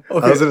funny?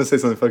 Okay. I was gonna say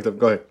something fucked up.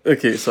 Go ahead.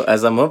 Okay, so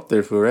as I'm up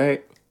there, fool,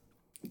 right?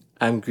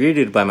 I'm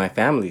greeted by my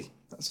family.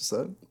 That's what's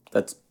up.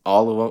 That's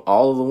all of them.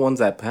 All of the ones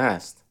that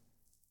passed.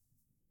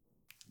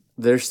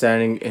 They're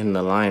standing in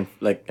the line,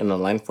 like in a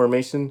line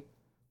formation,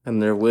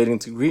 and they're waiting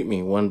to greet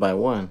me one by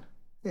one.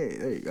 Hey,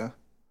 there you go.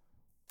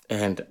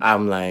 And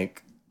I'm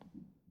like,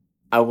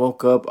 I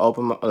woke up, I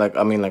opened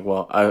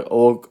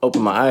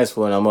my eyes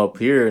for, and I'm up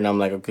here, and I'm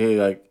like, okay,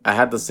 like I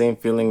had the same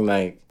feeling,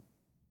 like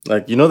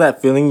you know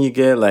that feeling you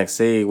get, like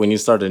say when you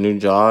start a new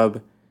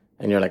job,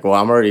 and you're like, well,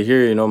 I'm already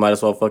here, you know, might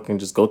as well fucking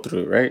just go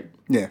through it, right?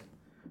 Yeah.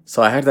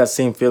 So I had that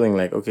same feeling,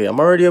 like, okay, I'm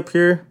already up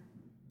here.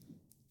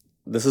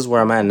 This is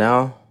where I'm at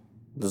now.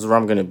 This is where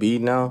I'm gonna be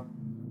now.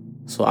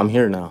 So I'm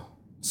here now.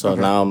 So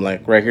now I'm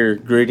like right here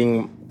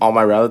greeting all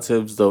my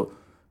relatives. Though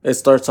it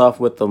starts off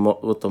with the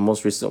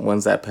most recent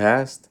ones that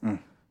passed,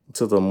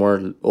 to the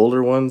more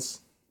older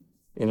ones,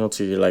 you know,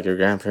 to your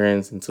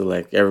grandparents and to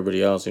like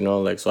everybody else, you know.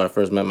 Like so, I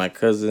first met my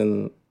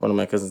cousin, one of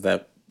my cousins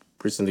that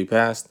recently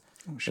passed,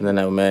 and then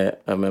I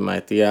met my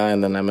tia,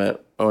 and then I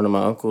met one of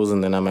my uncles,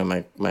 and then I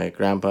met my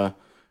grandpa, and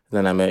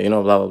then I met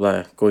blah blah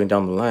blah, going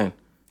down the line,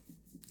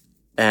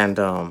 and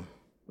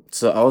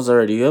so I was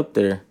already up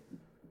there,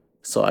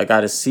 so I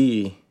got to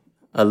see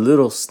a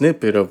little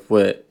snippet of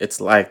what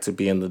it's like to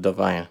be in the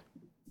divine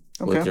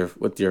with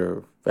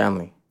your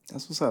family.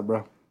 That's what's up,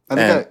 bro. Go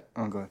ahead.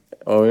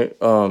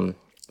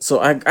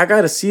 So I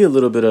got to see a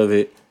little bit of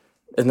it,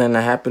 and then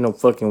I happened to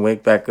fucking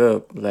wake back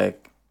up.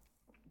 Like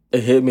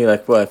it hit me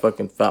like, I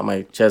fucking felt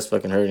my chest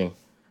fucking hurting,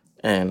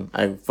 and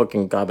I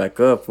fucking got back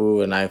up,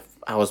 fool, and I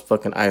was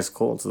fucking ice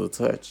cold to the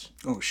touch.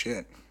 Oh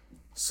shit.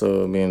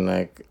 So I mean,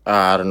 like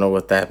I don't know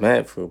what that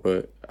meant, fool,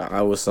 but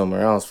I was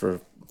somewhere else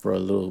for a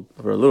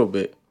little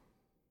bit.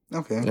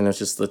 Okay. And it's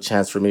just a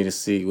chance for me to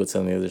see what's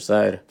on the other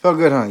side. Felt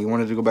good, huh? You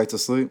wanted to go back to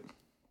sleep?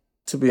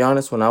 To be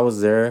honest, when I was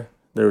there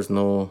was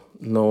no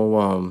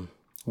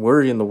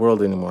worry in the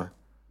world anymore.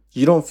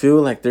 You don't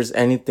feel like there's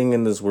anything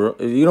in this world.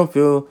 You don't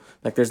feel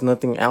like there's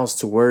nothing else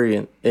to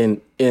worry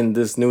in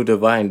this new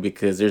divine,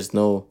 because there's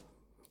no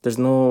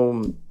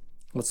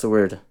what's the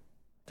word?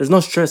 There's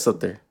no stress up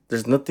there.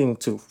 There's nothing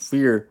to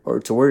fear or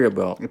to worry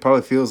about. It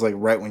probably feels like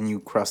right when you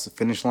cross the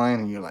finish line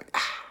and you're like,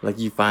 like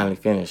you finally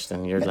finished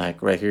and you're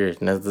like right here,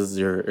 and this is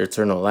your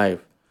eternal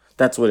life.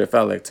 That's what it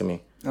felt like to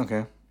me.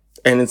 Okay.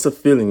 And it's a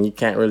feeling you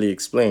can't really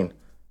explain.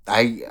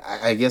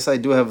 I guess I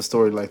do have a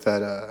story like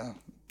that.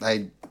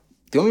 The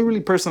only really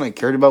person I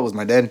cared about was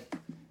my dad.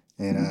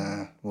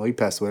 And, he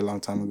passed away a long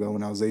time ago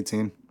when I was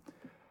 18.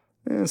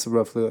 Yeah, so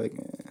roughly like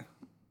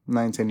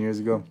 9-10 years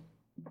ago.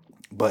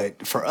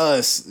 But for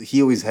us,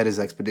 he always had his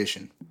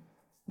expedition.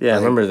 Yeah, I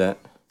remember that.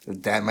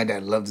 My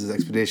dad loved his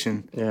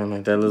expedition. Yeah, my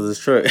dad lives this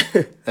truck.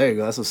 There you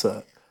go. That's what's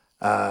up.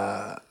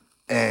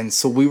 And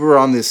so we were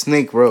on this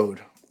snake road,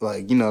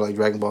 like like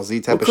Dragon Ball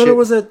Z type What of color shit.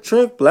 was that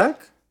truck? Black?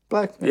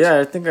 Black. Yeah,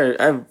 I think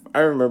I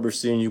remember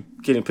seeing you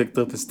getting picked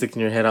up and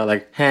sticking your head out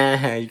like, ha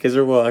ha, you guys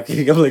are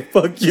walking. I'm like,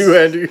 fuck you,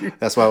 Andrew.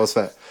 That's why I was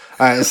fat.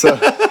 All right, so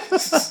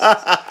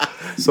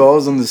so I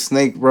was on the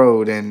snake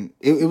road, and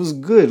it was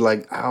good.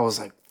 Like I was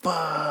like,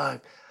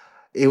 fuck.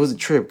 It was a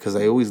trip because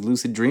I always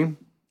lucid dream,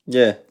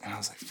 Yeah. and I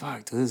was like,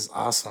 fuck, dude, this is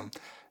awesome.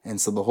 And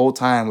so the whole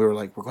time we were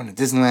like, we're going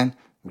to Disneyland.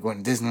 We're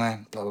going to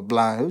Disneyland. Blah blah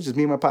blah. It was just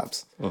me and my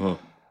pops.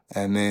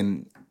 And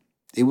then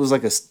it was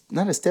like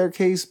not a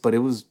staircase, but it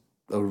was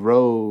a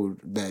road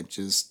that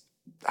just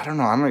I don't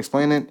know. I'm gonna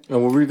explain it.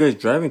 And where were you guys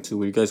driving to?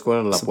 Were you guys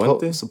going to La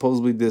Puente?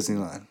 Supposedly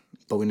Disneyland,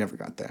 but we never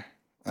got there.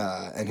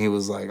 And he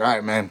was like, "All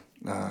right, man,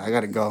 I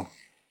gotta go."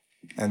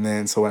 And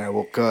then so when I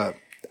woke up,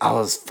 I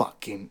was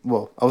I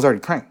was already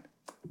crying.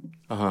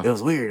 It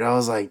was weird. I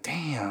was like,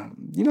 "Damn,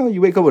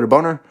 you wake up with a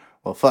boner."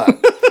 Well, fuck.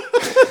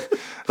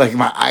 Like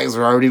my eyes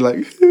were already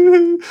like.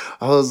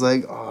 I was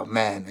like, "Oh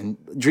man!" And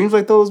dreams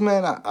like those,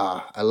 man,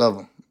 I love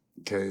them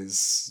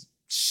because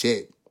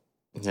shit.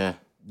 Yeah.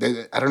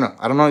 I don't know.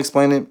 I don't know how to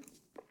explain it.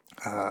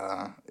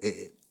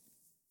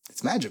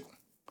 It's magical.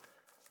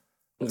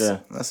 Yeah.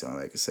 That's the only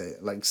way I can say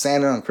it. Like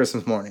Santa on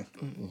Christmas morning.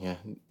 Yeah.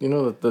 You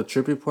know the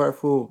trippy part,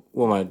 fool,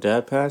 when my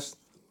dad passed,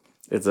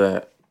 is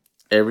that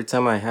every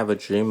time I have a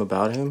dream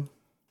about him,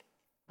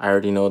 I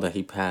already know that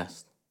he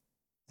passed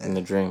in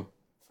the dream.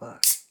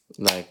 Fuck.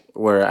 Like,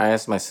 where I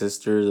asked my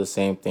sister the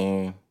same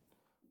thing,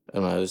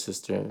 and my other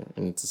sister,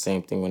 and it's the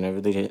same thing.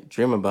 Whenever they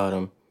dream about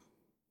him,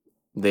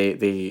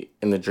 they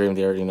in the dream,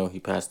 they already know he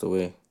passed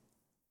away.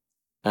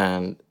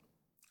 And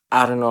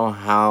I don't know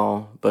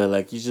how, but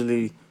like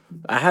usually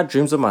I had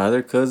dreams of my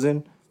other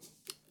cousin.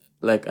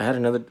 Like I had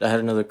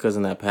another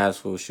cousin that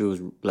passed who she was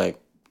like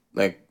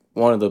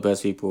one of the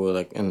best people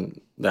like in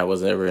that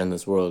was ever in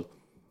this world.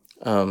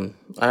 One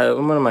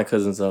of my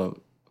cousins, I'll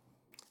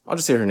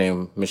just say her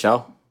name,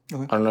 Michelle.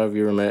 Okay. I don't know if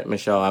you ever met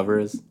Michelle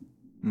Alvarez.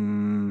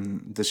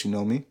 Does she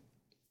know me?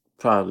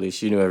 Probably.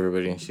 She knew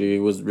everybody. She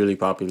was really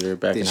popular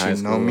back in high Did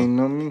she school.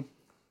 know me?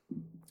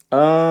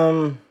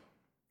 I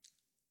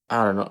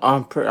don't know.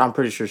 I'm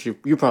pretty sure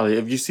you probably,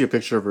 if you see a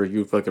picture of her,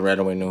 you fucking right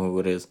away know who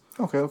it is.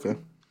 Okay.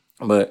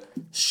 But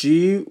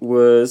she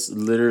was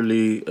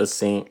literally a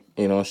saint.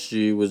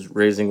 She was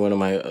raising one of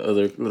my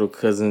other little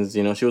cousins.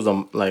 She was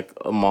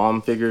a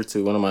mom figure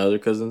to one of my other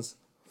cousins.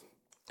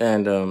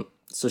 And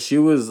so she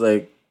was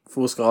like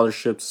full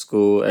scholarship to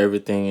school,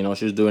 everything.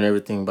 She was doing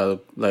everything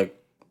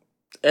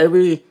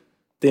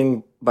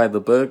everything by the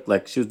book.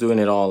 Like she was doing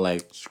it all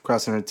like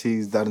Crossing her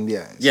T's, dotting the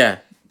I's. yeah.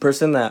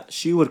 Person that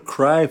she would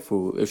cry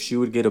for if she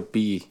would get a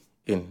B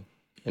in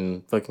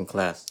fucking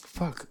class.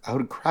 Fuck, I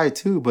would cry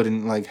too, but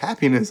in like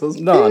happiness. I was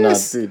No,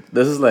 pissed. dude.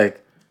 This is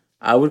like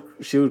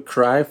she would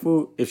cry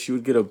for if she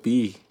would get a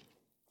B.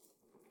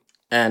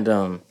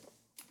 And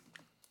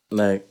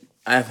like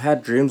I've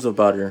had dreams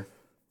about her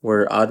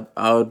where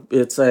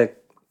it's like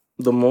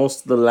the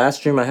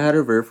last dream I had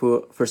of her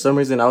for some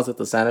reason I was at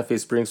the Santa Fe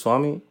Spring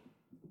Swami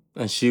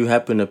and she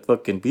happened to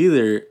fucking be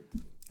there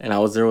and I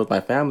was there with my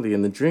family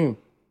in the dream.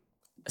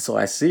 So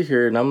I see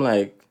her and I'm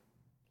like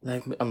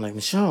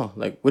Michelle,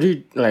 what are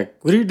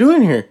you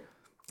doing here?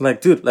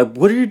 Like, dude,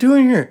 what are you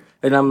doing here?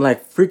 And I'm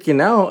like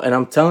freaking out and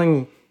I'm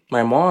telling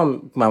my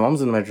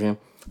mom's in my dream.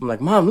 I'm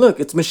like, Mom, look,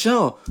 it's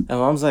Michelle. And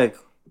Mom's like,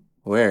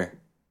 where?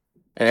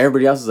 And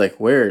everybody else is like,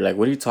 where? Like,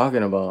 what are you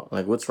talking about?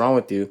 Like, what's wrong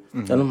with you?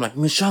 And I'm like,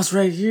 Michelle's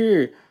right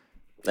here.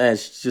 And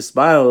she just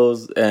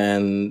smiles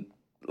and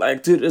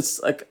like, dude,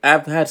 it's like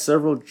I've had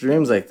several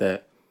dreams like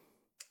that.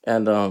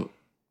 And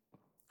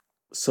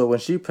so when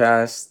she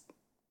passed,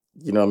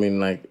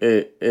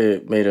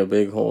 it made a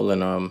big hole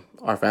in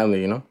our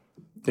family,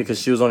 because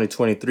she was only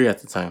 23 at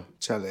the time.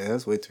 Chale,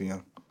 that's way too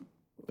young.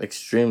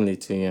 Extremely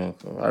too young.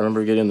 I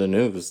remember getting the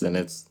news,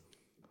 and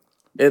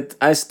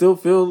I still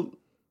feel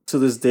to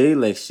this day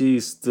like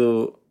she's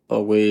still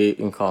away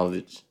in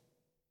college.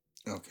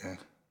 Okay.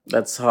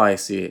 That's how I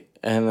see it.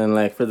 And then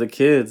like for the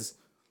kids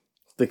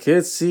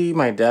see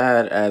my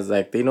dad as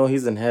like they know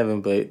he's in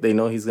heaven, but they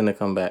know he's gonna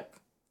come back.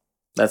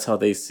 That's how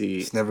they see.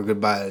 It's never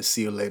goodbye.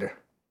 See you later.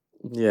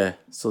 Yeah.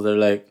 So they're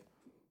like,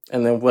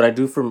 and then what I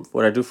do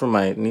for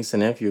my niece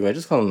and nephew, I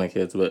just call them my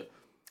kids, but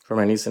for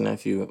my niece and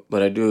nephew,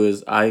 what I do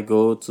is I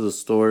go to the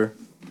store,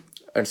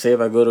 and say if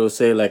I go to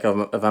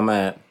if I'm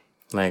at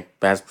like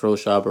Bass Pro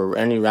Shop or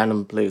any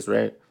random place,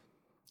 right,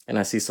 and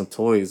I see some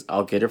toys,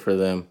 I'll get it for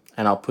them,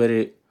 and I'll put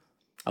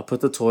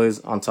the toys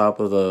on top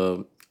of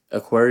the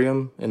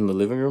aquarium in the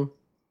living room,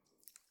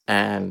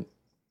 and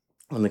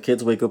when the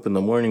kids wake up in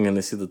the morning and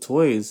they see the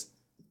toys,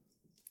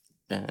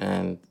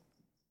 and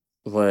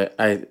what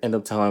I end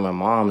up telling my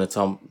mom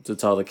to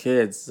tell the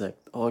kids like,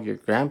 oh, your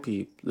grandpa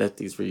left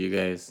these for you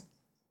guys.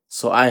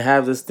 So I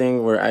have this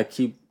thing where I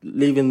keep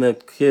leaving the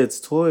kids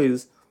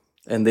toys,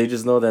 and they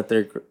just know that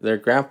their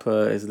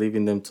grandpa is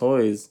leaving them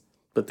toys,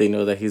 but they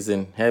know that he's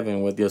in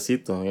heaven with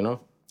Diosito,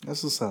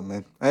 That's what's up,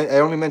 man. I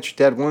only met your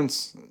dad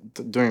once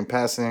during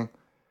passing.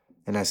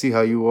 and I see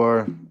how you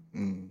are.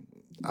 And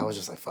I was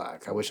just like,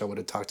 fuck. I wish I would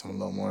have talked to him a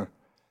little more.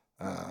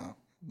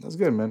 That's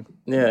good, man.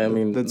 Yeah, I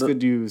mean, That's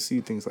good. You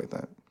see things like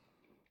that.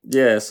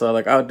 yeah. So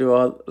like, I'll do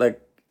all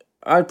like,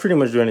 I'd pretty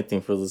much do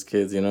anything for those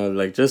kids, you know,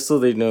 like just so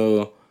they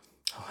know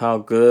how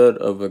good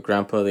of a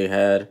grandpa they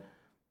had,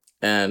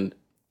 and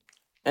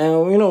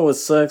you know what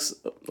sucks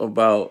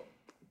about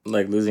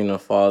like losing a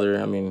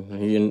father. I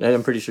mean,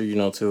 I'm pretty sure you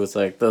know too. It's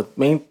like the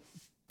main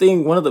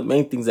thing, one of the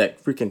main things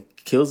that freaking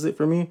kills it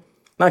for me,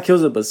 not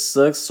kills it, but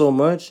sucks so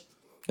much,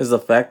 is the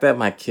fact that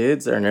my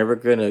kids are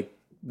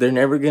they're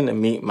never gonna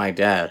meet my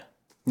dad.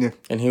 Yeah.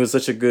 And he was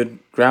such a good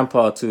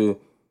grandpa to,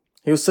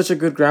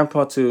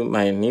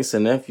 my niece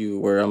and nephew,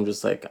 where I'm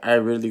just like, I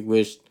really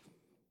wish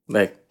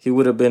like he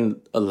would have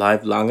been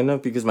alive long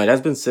enough, because my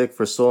dad's been sick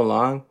for so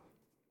long,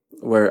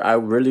 where I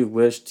really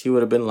wished he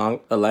would have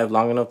been alive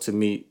long enough to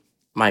meet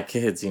my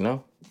kids, you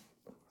know?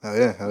 Hell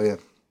yeah. Hell yeah.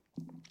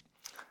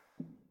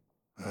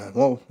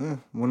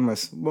 One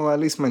of at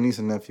least my niece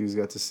and nephews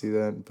got to see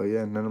that, but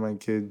yeah, none of my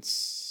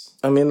kids.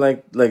 I mean,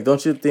 like,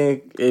 don't you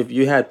think if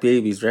you had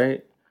babies,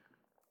 right?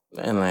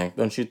 And like,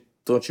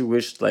 don't you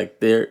wish like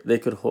they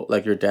could hold,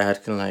 like your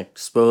dad can like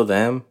spoil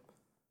them,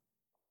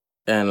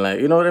 and like,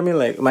 you know what I mean?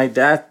 Like my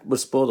dad would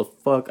spoil the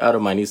fuck out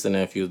of my niece and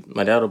nephew.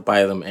 My dad would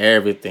buy them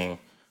everything.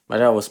 My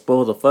dad would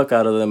spoil the fuck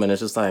out of them, and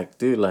it's just like,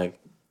 dude, like,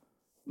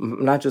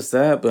 not just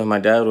that, but my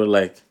dad would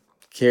like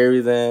carry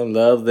them,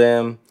 love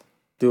them,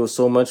 do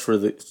so much for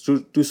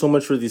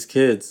these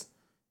kids,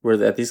 where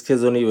that these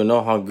kids don't even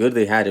know how good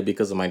they had it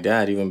because of my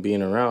dad even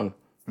being around.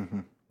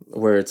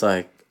 Where it's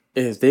like,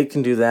 if they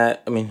can do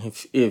that, I mean,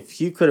 if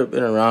he could have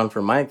been around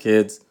for my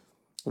kids,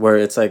 where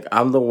it's like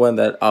I'm the one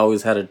that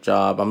always had a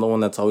job, I'm the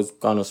one that's always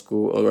gone to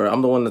school, or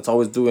I'm the one that's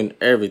always doing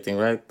everything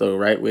right the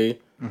right way,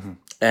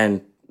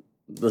 and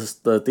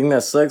the thing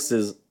that sucks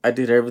is I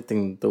did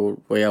everything the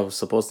way I was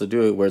supposed to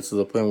do it, where it's to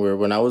the point where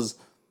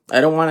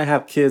I don't want to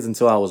have kids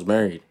until I was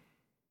married.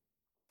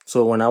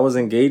 So when I was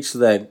engaged to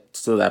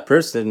that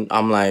person,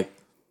 I'm like,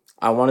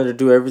 I wanted to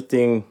do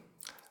everything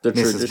the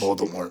Mrs. traditional.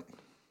 Voldemort.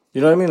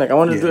 You know what I mean? Like I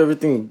wanted to do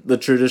everything the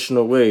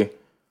traditional way.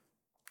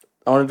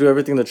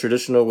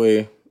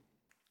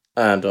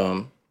 And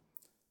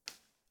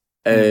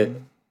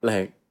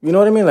like, you know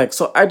what I mean? Like,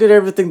 so I did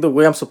everything the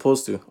way I'm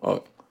supposed to.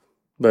 Oh,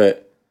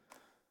 but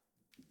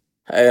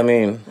I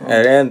mean,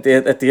 at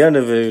the end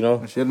of it, you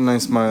know, She had a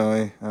nice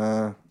smile.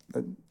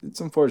 It's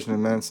unfortunate,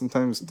 man.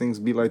 Sometimes things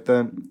be like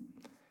that.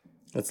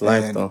 it's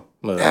life though.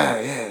 But,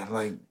 Yeah.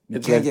 Like you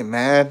can't get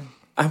mad.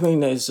 I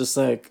mean, it's just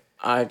like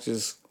I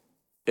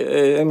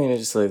mean, it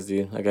just sucks,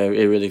 dude. Like,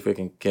 it really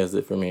freaking kills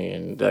it for me,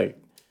 and like,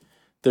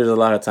 there's a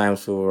lot of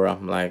times where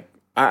I'm like,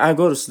 I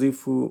go to sleep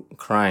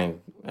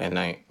crying at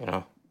night. You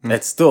know,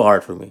 it's still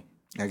hard for me.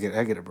 I get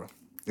it, bro.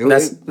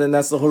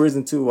 That's the whole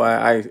reason too why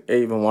I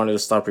even wanted to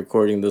stop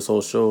recording this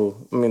whole show.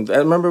 I mean, I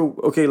remember,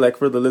 okay, like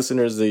for the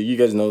listeners, that you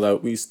guys know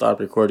that we stopped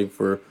recording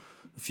for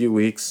a few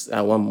weeks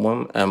at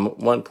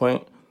one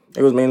point.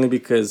 It was mainly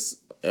because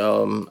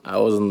I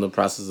was in the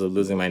process of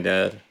losing my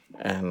dad,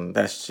 and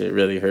that shit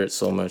really hurt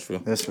so much.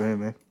 That's right,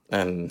 man.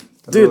 And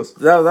dude,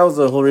 that was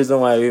the whole reason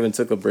why I even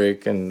took a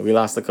break, and we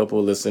lost a couple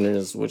of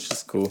listeners, which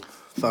is cool.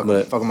 Fuck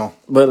them all.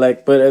 But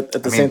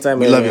at the same time,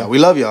 we love y'all. We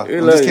love y'all.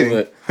 I'm just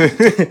kidding.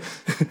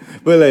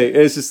 But like,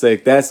 it's just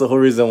like that's the whole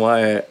reason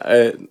why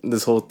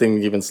this whole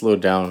thing even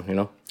slowed down. You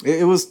know,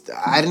 it was.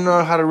 I didn't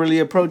know how to really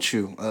approach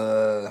you.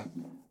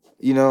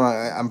 You know,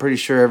 I'm pretty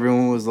sure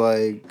everyone was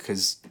like,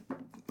 because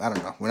I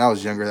don't know. When I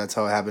was younger, that's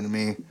how it happened to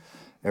me.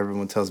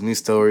 Everyone tells me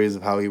stories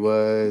of how he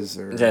was,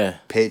 or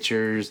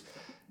pictures.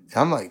 And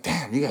I'm like,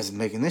 damn, you guys are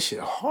making this shit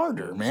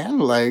harder, man.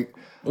 Like,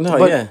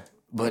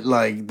 but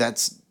like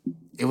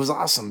it was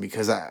awesome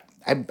because I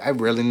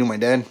rarely knew my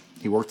dad.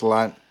 He worked a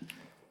lot.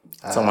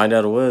 That's how my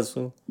dad was.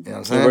 You know what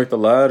I'm saying? He worked a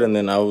lot, and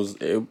then I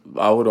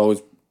would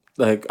always,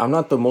 like, I'm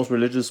not the most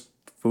religious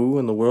fool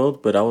in the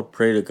world, but I would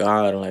pray to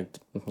God, like,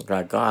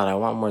 God, I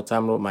want more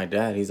time with my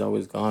dad. He's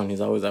always gone.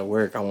 He's always at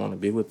work. I want to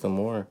be with him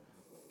more.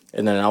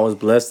 And then I was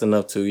blessed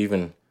enough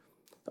to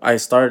I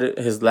started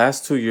his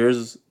last 2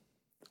 years,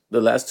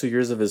 the last 2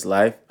 years of his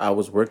life, I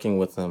was working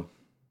with him.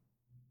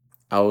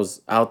 I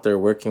was out there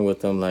working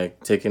with him,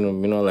 like taking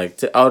him, you know, would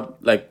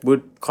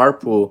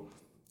carpool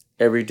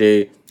every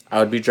day. I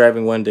would be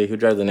driving one day, he'd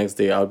drive the next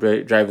day. I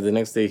would drive the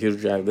next day, he would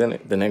drive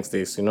the next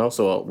day. So, you know,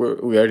 so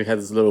we already had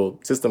this little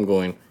system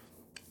going.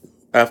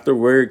 After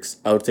works,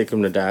 I would take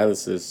him to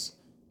dialysis.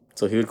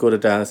 So he would go to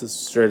dialysis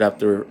straight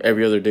after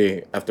every other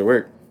day after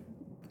work.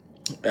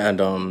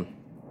 And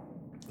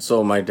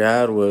so my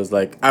dad was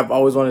like, I've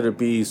always wanted to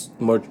be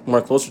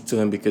more closer to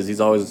him because he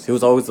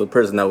was always the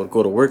person that would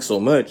go to work so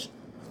much.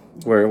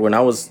 Where when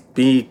I was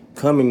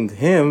becoming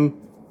him,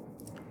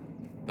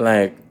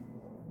 like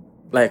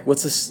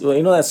what's this?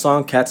 You know that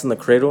song "Cats in the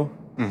Cradle"?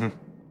 Mm-hmm.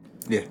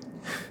 Yeah.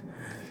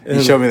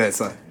 You showed me that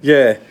song.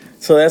 Yeah.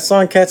 So that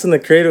song "Cats in the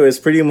Cradle" is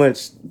pretty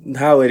much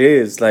how it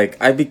is. Like,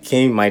 I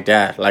became my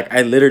dad. Like,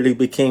 I literally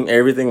became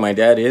everything my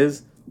dad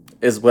is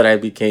what I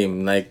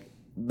became. Like,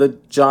 the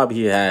job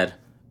he had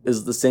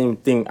is the same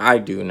thing I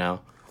do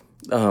now.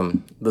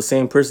 the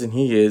same person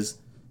he is,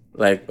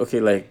 like, okay,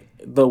 like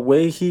the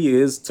way he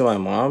is to my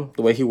mom,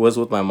 the way he was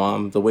with my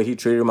mom, the way he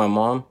treated my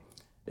mom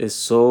is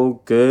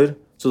so good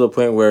to the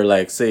point where,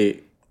 like,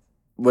 say,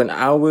 when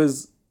I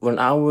was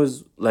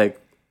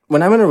like,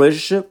 when I'm in a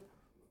relationship,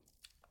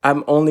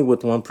 I'm only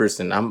with one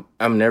person.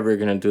 I'm never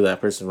gonna do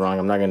that person wrong.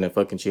 I'm not gonna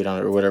fucking cheat on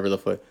her or whatever the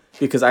fuck.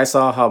 Because I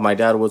saw how my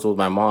dad was with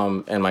my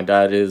mom, and my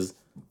dad is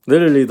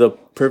literally the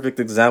perfect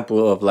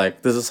example of,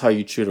 like, this is how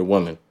you treat a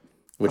woman.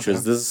 Which Okay.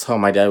 was, this is how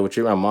my dad would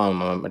treat my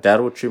mom. My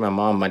dad would treat my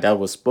mom. My dad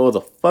would spoil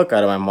the fuck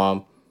out of my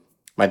mom.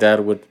 My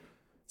dad would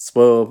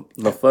spoil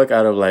the fuck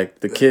out of,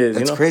 like, the kids,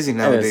 That's crazy And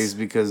nowadays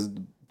because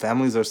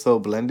families are so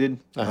blended.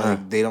 Uh-huh.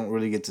 Like they don't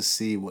really get to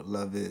see what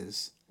love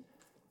is.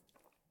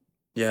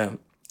 Yeah.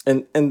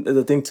 And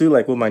the thing too,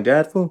 like with my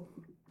dad, fool,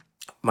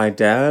 my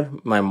dad,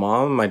 my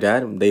mom, my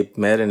dad, they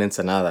met in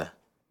Ensenada.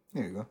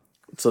 There you go.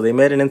 So they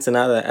met in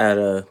Ensenada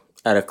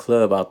at a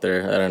club out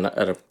there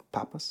at a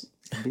Papas,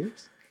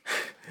 beers.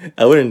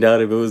 I wouldn't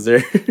doubt if it was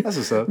there. That's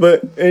what's up.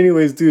 But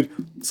anyways, dude,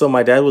 so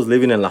my dad was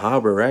living in La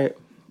Habra, right?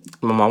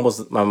 My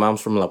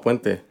mom's from La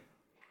Puente.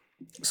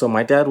 So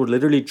my dad would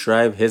literally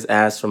drive his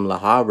ass from La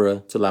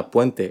Habra to La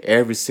Puente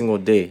every single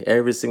day,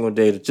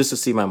 just to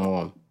see my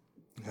mom.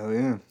 Hell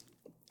yeah.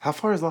 How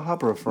far is La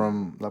Habra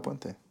from La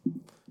Puente?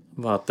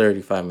 About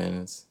 35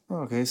 minutes.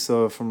 Oh, okay,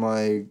 so from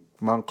like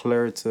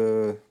Montclair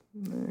to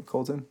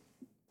Colton.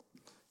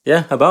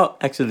 Yeah, about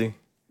actually.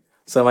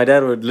 So my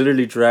dad would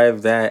literally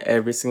drive that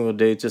every single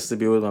day just to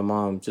be with my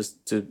mom,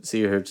 just to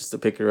see her, just to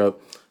pick her up.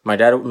 My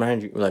dad,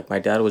 mind you, like my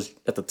dad was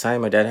at the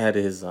time. My dad had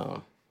his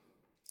a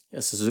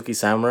Suzuki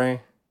Samurai,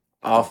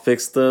 all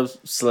fixed up,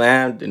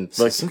 slammed, and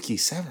fucking. Suzuki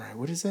Samurai,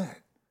 what is that?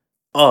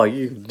 Oh,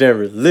 you've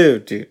never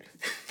lived, dude.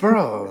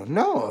 Bro,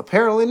 no,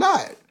 apparently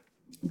not.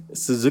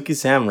 Suzuki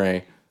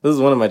Samurai. This is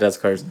one of my dad's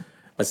cars.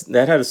 My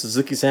dad had a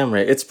Suzuki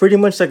Samurai. It's pretty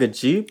much like a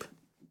Jeep,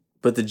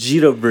 but the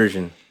G'd up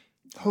version.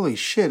 Holy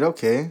shit,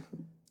 okay.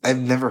 I've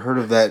never heard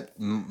of that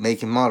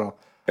make and model.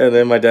 And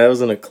then my dad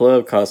was in a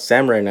club called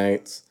Samurai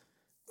Nights.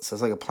 So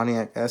it's like a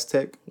Pontiac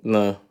Aztec.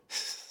 No.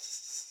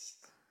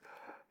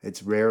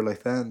 It's rare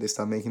like that. They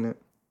stopped making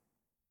it.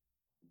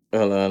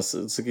 Hold on.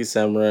 Suzuki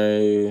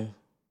Samurai.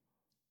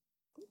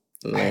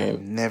 I have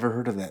Name. never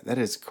heard of that. That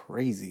is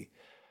crazy.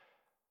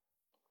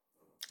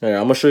 Here,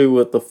 I'm gonna show you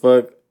what the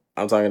fuck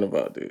I'm talking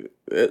about, dude.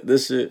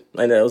 This shit,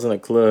 my dad was in a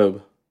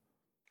club.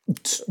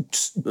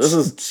 This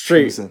is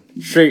straight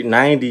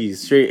 90s,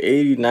 straight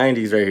 80s,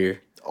 90s right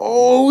here.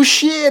 Oh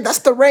shit, that's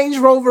the Range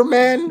Rover,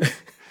 man.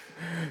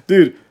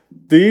 Dude,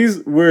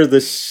 these were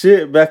the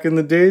shit back in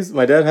the days.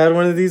 My dad had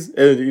one of these,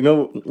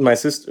 and my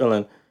sister, hold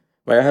on.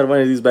 My dad had one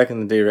of these back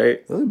in the day,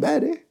 right? Really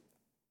bad, eh?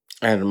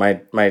 And my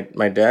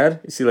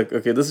dad, you see, like,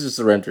 okay, this is just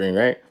a rendering,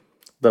 right?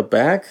 The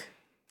back,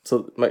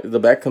 so the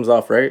back comes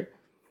off, right?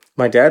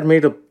 My dad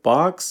made a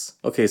box.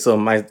 Okay, so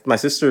my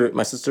sister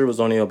was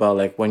only about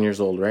like 1 year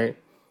old, right?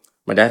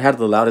 My dad had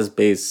the loudest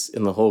bass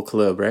in the whole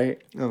club, right?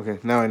 Okay,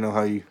 now I know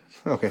how you.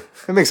 Okay,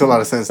 it makes a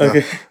lot of sense now.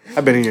 Okay.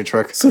 I've been in your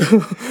truck.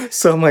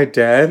 So my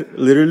dad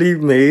literally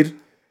made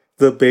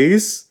the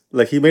bass,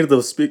 like he made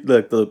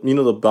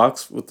the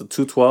box with the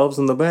 212s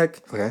in the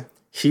back. Okay.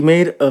 He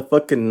made a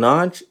fucking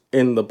notch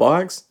in the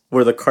box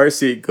where the car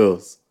seat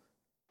goes.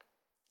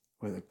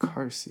 Where the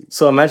car seat.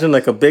 So imagine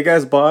like a big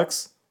ass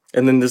box,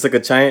 and then there's like a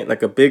giant,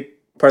 like a big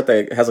part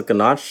that has like a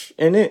notch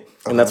in it,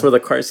 and that's where the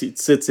car seat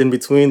sits in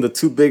between the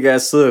two big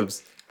ass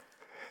subs.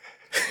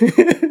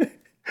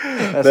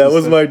 That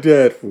was my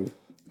dad, fool.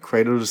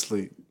 Cradle to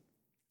sleep.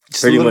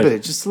 Just Pretty a little much.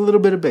 bit. Just a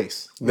little bit of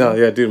bass. No,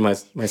 yeah, dude, my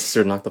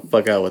sister knocked the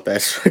fuck out with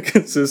that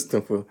fucking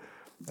system, fool.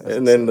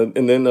 And then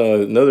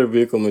another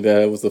vehicle my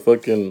dad had was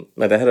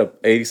my dad had a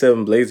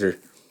 87 Blazer.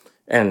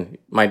 And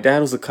my dad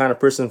was the kind of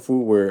person,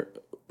 fool, where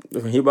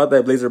when he bought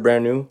that Blazer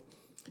brand new,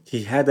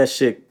 he had that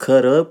shit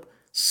cut up,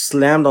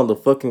 slammed on the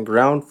fucking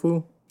ground,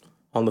 fool.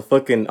 On the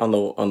fucking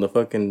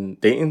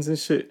Dayton's and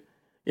shit.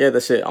 Yeah,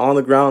 that shit on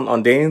the ground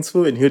on Dayton's,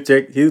 fool, and he would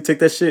take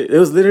that shit. It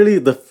was literally,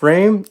 the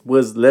frame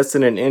was less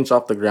than an inch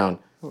off the ground.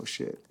 Oh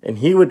shit. And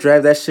he would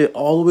drive that shit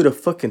all the way to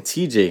fucking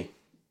TJ.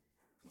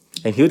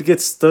 And he would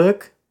get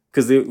stuck.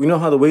 Because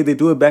how the way they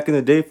do it back in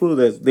the day, fool,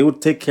 that they would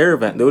take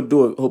caravan. They would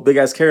do a whole big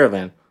ass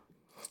caravan.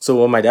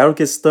 So when my dad would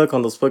get stuck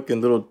on those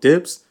fucking little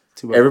dips,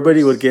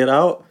 everybody would get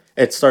out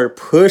and start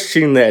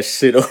pushing that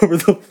shit over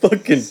the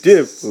fucking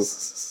dip, fool.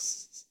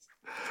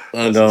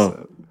 I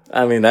know.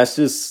 I mean, that's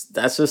just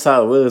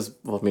how it was.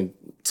 I mean,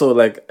 so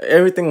like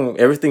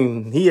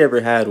everything he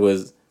ever had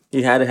was,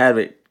 he had to have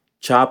it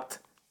chopped,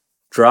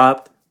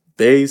 dropped,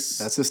 bass.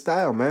 That's his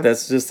style, man.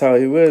 That's just how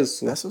he was.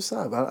 That's what's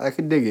up. I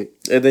can dig it.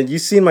 And then you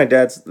seen my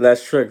dad's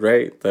last truck,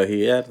 right? That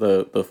he had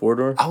the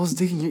 4-door. I was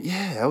digging.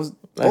 Yeah, I was.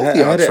 I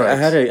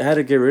had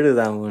to get rid of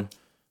that one,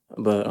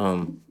 but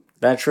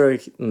that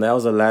truck, that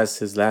was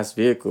his last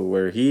vehicle,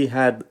 where he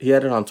had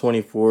it on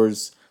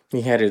 24s.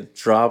 He had it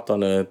dropped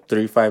on a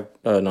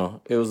 3.5. No,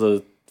 it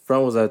was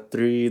front was at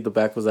 3, the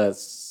back was at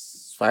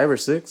 5 or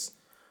 6.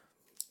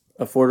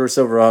 A 4-door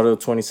Silverado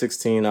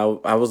 2016.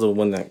 I was the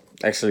one that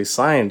actually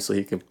signed so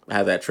he could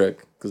have that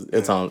truck because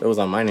it was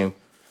on my name.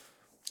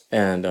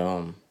 And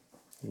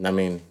I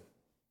mean,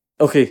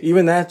 okay,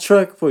 even that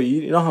truck, fool,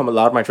 you know how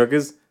loud my truck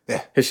is?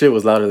 Yeah. His shit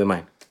was louder than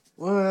mine.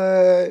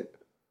 What?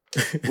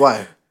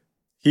 Why?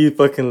 He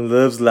fucking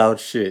loves loud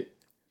shit.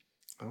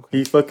 Okay.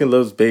 He fucking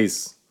loves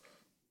bass.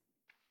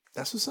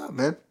 That's what's up,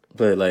 man.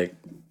 But like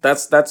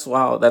that's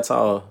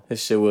how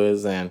his shit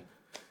was. And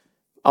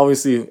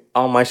obviously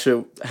all my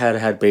shit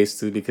had bass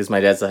too, because my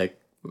dad's like,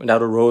 my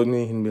dad would roll with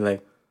me and be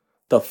like,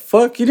 the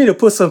fuck, you need to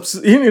put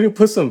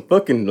some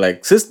fucking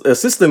like a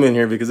system in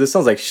here because it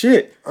sounds like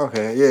shit.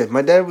 Okay, yeah.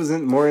 My dad was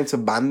more into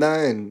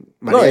banda and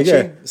mariachi,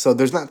 yeah. so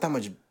there's not that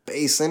much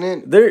bass in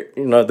it.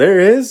 There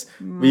is.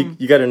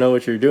 You got to know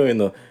what you're doing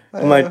though.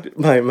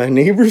 My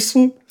neighbors,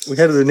 we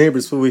had the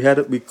neighbors,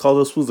 we call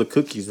those fools the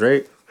cookies,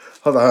 right?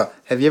 Hold on.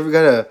 Have you ever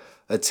got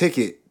a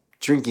ticket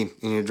drinking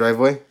in your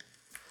driveway?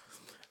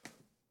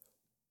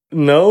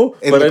 No,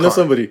 In but the I know car.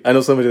 somebody. I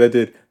know somebody that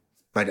did.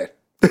 My dad.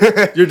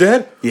 Your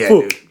dad? Yeah,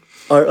 Fool, dude.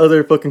 our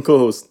other fucking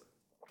co-host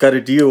got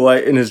a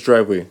DUI in his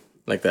driveway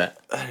like that.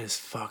 That is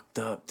fucked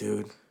up,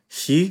 dude.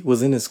 He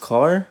was in his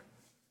car,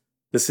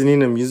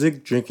 listening to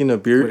music, drinking a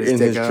beer With his in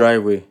dick his out?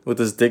 driveway with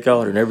his dick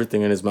out and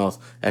everything in his mouth,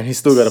 and he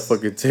still got a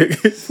fucking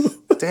ticket.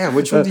 Damn,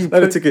 which one do you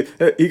Not a put?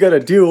 ticket. He got a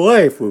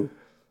DUI, fool.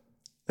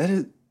 That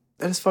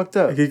is fucked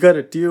up. He got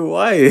a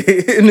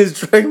DUI in his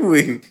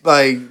driveway.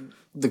 Like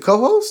the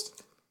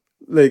co-host?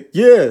 Like,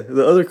 yeah,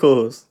 the other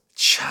co-host.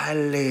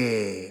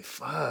 Chale,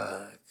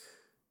 fuck.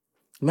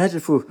 Imagine,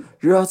 fool,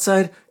 you're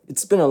outside.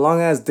 It's been a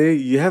long ass day.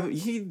 You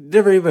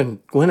never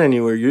even went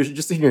anywhere. You're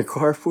just in your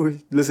car, fool,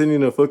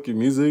 listening to fucking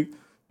music.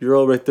 You're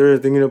all right there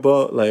thinking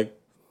about like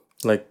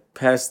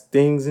past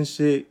things and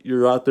shit.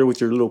 You're out there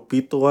with your little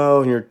pito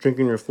out and you're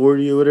drinking your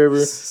 40 or whatever.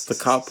 The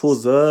cop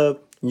pulls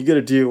up. You get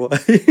a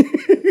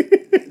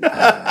DUI.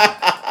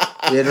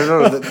 Yeah,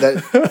 no.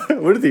 That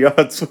What are the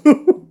odds,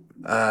 fool?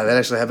 that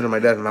actually happened to my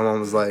dad. And my mom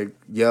was like,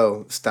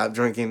 "Yo, stop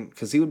drinking,"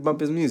 because he would bump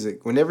his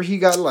music whenever he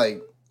got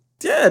like.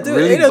 Yeah, dude,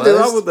 Really ain't nothing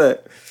wrong buzzed? with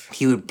that.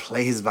 He would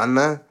play his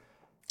banda,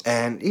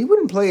 and he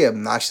wouldn't play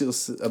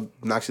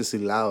obnoxiously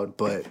loud,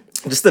 but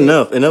Just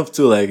enough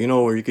to like,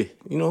 where you could,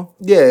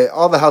 yeah,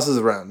 all the houses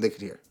around they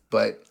could hear.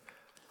 But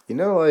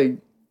like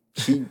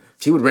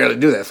he would rarely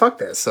do that. Fuck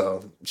that.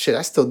 So shit,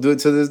 I still do it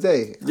to this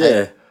day.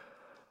 yeah.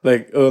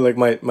 Like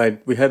my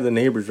we had the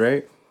neighbors,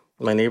 right?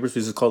 My neighbors, we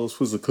used to call those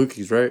foods the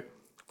cookies, right?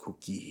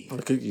 Cookie.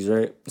 The cookies,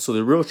 right? So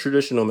the real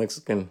traditional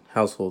Mexican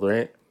household,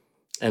 right?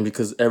 And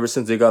because ever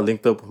since they got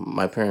linked up with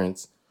my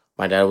parents,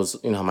 my dad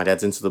was, my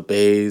dad's into the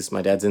bass,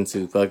 my dad's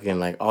into fucking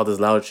like all this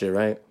loud shit,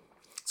 right?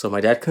 So my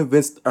dad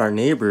convinced our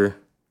neighbor,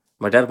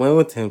 my dad went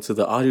with him to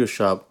the audio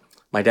shop.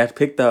 My dad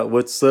picked out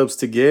what subs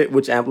to get,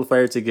 which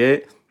amplifier to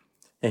get,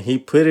 and he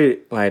put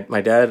it, my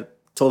dad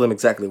told him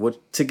exactly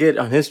what to get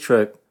on his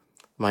truck.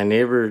 My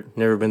neighbor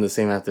never been the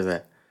same after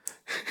that.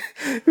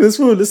 This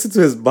fool listened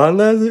to his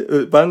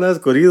bandas,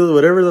 corridos,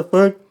 whatever the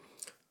fuck.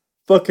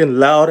 Fucking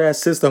loud ass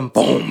system,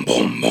 boom,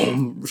 boom,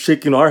 boom,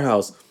 shaking our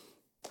house.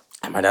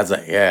 And my dad's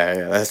like, yeah,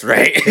 that's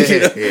right.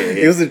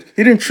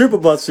 He didn't trip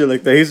about shit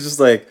like that. He's just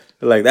like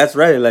that's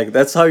right. Like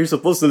that's how you're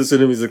supposed to listen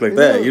to music like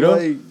that,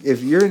 Like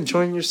if you're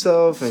enjoying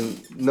yourself and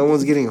no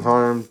one's getting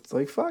harmed,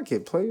 like fuck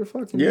it, play your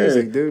fucking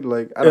music, dude.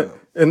 Like I don't know.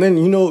 And then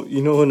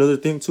another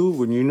thing too,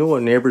 when a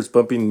neighbor's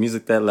bumping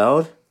music that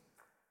loud,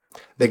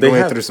 They're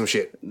going through some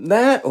shit.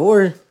 that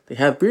or they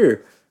have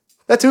beer.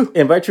 That too.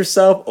 Invite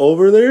yourself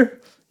over there.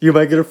 You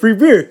might get a free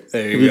beer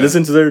There you if you go.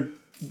 listen to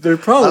their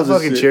problems. I'll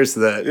and fucking shit. cheers to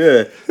that.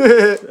 Yeah.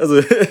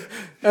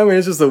 I mean,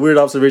 it's just a weird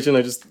observation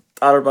I just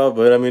thought about,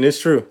 but I mean, it's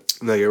true.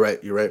 No, you're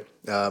right. You're right.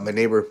 My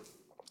neighbor,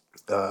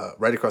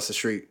 right across the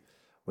street,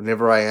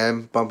 whenever I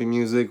am bumping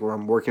music or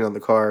I'm working on the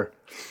car,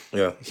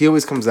 Yeah. he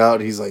always comes out.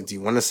 He's like, "Do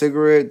you want a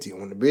cigarette? Do you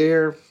want a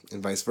beer?"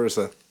 And vice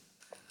versa.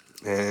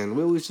 And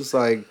we always just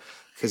like,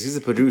 because he's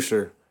a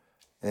producer,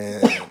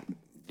 and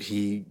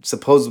he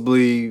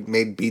supposedly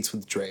made beats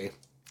with Dre.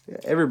 Yeah,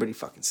 everybody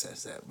fucking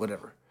says that.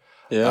 Whatever.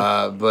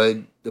 Yeah. But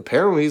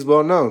apparently he's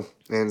well known.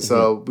 And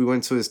so we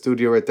went to his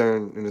studio right there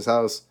in his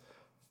house.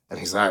 And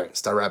he's like, all right,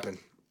 start rapping.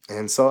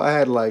 And so I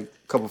had like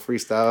a couple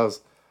freestyles.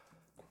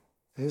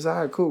 He was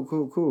all right,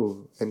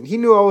 cool. And he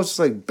knew I was just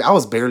like, I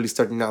was barely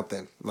starting out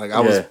then. Like I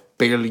was Yeah.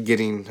 barely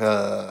getting,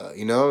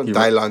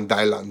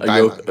 Dylan.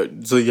 Are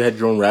you, so you had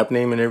your own rap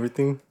name and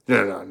everything?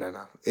 No.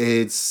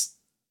 It's,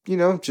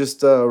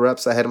 just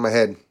raps I had in my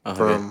head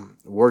from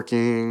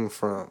working,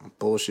 from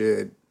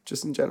bullshit,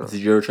 just in general.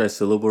 Did you ever try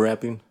syllable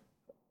rapping?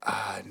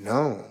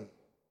 No.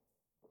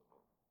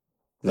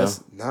 No.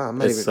 I'm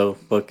not It's even. so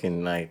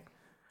fucking like.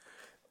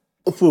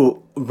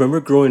 Fool, remember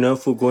growing up,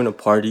 fool, going to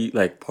party.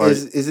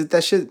 Is it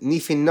that shit?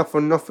 Nothing.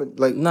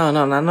 Like,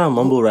 No,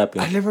 mumble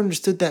rapping. I never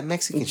understood that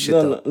Mexican shit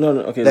though. No,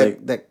 okay,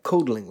 That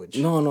code language.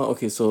 No,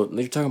 okay, so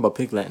you're talking about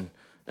Pig Latin.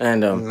 And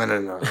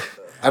No.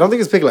 I don't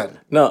think it's Pig Latin.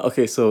 no,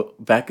 okay, so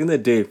back in the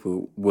day,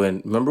 fool,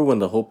 remember when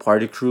the whole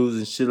party cruise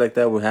and shit like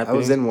that were I happening?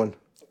 was in one.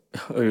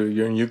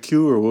 You're in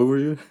UQ or what were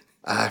you?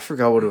 I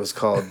forgot what it was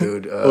called,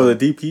 dude. The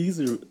DPs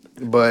or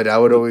But I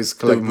would always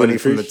collect The money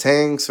from the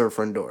penetration? tanks or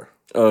front door.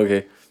 oh,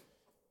 okay.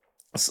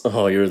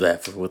 Oh, you're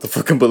that fool with the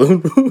fucking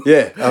balloon.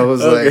 Yeah, I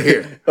was like,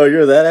 here. Oh,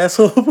 you're that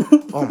asshole.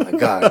 Oh my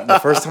god, the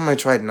first time I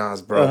tried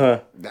Nas,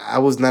 bro, I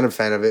was not a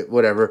fan of it.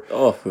 Whatever.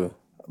 Oh, fool.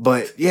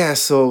 But yeah,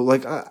 so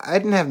like I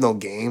didn't have no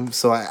game,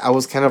 so I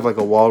was kind of like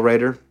a wall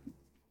writer,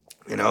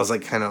 and I was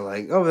like kind of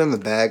like in the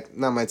back,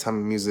 not my time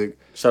of music.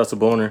 Shout out to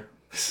Boner.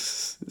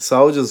 So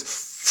I was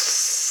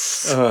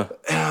just, and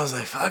I was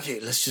like, fuck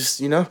it, let's just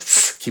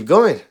keep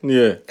going.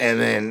 Yeah. And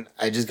then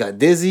I just got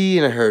dizzy,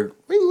 and I heard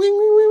ring, ring,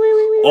 ring, ring, ring,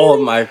 ring, ring.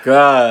 Oh my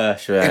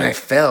gosh, man. And I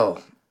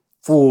fell.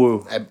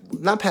 Fool. I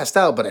not passed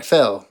out, but I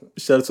fell.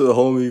 Shout out to the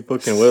homie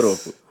fucking Widow.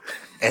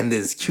 And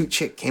this cute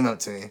chick came up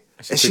to me,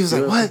 and she was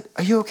like, "What?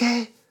 Are you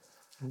okay?"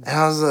 And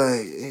I was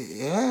like,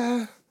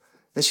 "Yeah."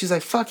 And she's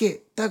like, "Fuck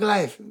it, thug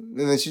life."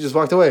 And then she just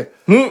walked away.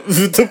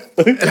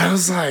 And I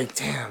was like,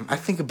 "Damn!" I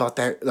think about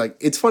that. Like,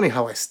 it's funny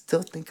how I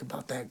still think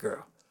about that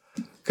girl,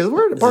 because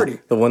we're at a party.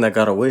 The one that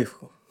got away.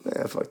 Fool.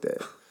 Yeah, fuck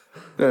that.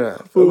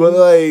 No. But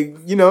like,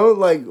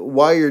 like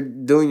while you're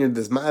doing your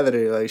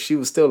desmadre, like she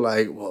was still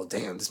like, "Well,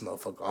 damn, this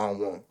motherfucker on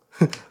one."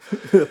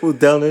 Fool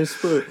down there,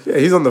 foot. Yeah,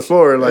 he's on the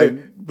floor. Like,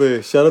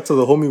 but shout out to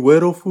the homie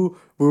Widow. Fool.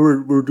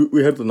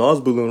 We had the Nas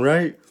balloon,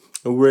 right?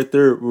 And we're right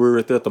there. We're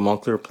right there at the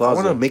Montclair I Plaza.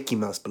 want a Mickey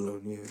Mouse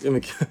balloon. Yeah.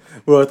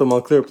 We're at the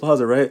Montclair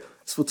Plaza, right?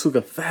 This fool took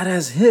a fat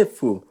ass hit,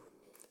 fool,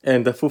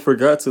 and the fool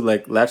forgot to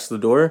like latch the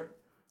door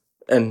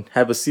and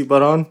have a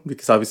seatbelt on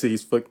because obviously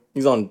he's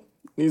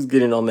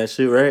getting on that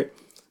shit, right?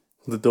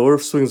 The door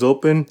swings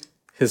open,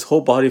 his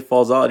whole body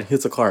falls out and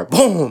hits a car.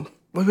 Boom!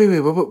 Wait.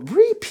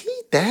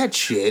 Repeat that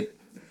shit.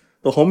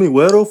 The homie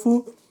Güero,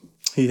 fool,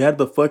 he had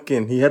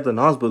the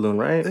Nas balloon,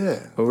 right?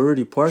 Yeah. But we're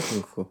already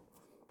parking, fool.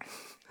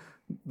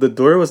 The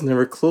door was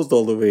never closed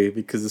all the way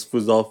because this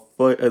was all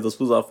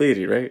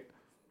faded, right?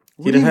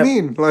 What do you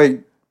mean?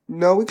 Like,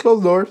 no, we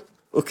closed doors.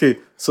 Okay,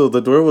 so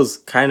the door was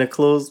kind of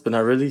closed, but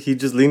not really. He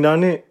just leaned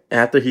on it. And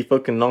after he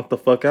fucking knocked the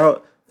fuck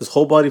out, his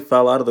whole body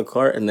fell out of the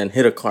car and then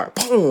hit a car.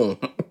 Boom!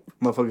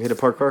 Motherfucker hit a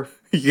parked car.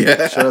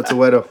 Yeah. Shout out to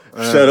Wedo.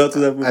 Shout out to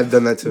that. I've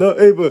done that too. No,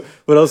 hey, but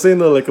what I was saying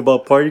though, like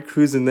about party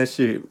cruise and that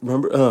shit.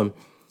 Remember,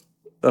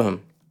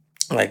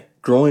 like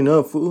growing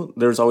up, fool,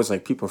 there was always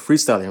like people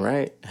freestyling,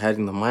 right?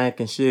 Having the mic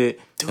and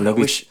shit. Dude, and I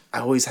wish I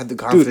always had the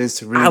confidence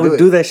to really do it. I would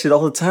do that shit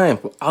all the time.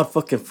 I would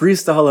fucking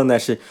freestyle on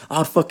that shit. I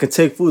would fucking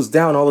take fools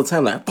down all the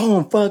time. Like,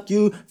 boom, fuck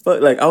you.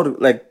 Fuck, like, I would,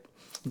 like,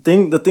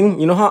 the thing,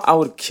 you know how I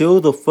would kill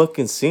the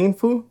fucking scene,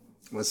 fool?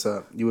 What's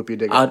up? You whip your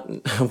dick. I'd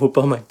whip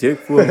out my dick,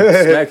 fool, and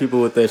smack people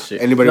with that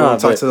shit. Anybody want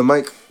to talk to the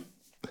mic?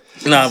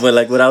 Nah, but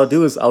like, what I would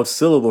do is I would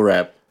syllable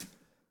rap.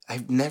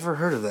 I've never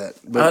heard of that.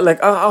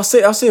 But I'll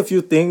say a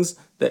few things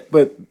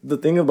but the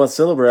thing about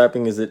syllable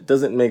rapping is it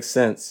doesn't make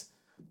sense.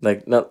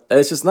 Like,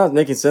 it's just not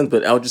making sense.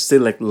 But I'll just say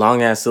like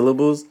long ass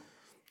syllables,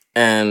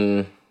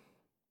 and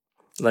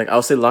like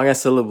I'll say long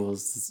ass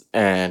syllables,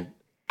 and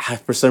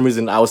for some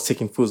reason I was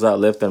taking fools out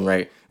left and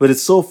right. But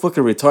it's so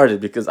fucking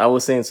retarded because I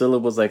was saying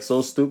syllables like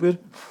so stupid,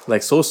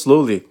 like so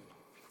slowly.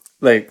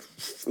 Like,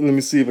 let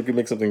me see if I can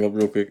make something up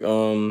real quick.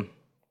 Hold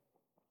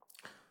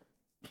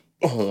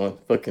on,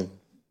 fucking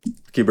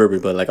keep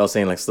burping, but like I was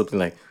saying like something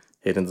like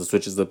hitting the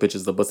switches, the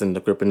pitches, the busting,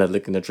 the gripping, the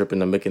licking, the tripping,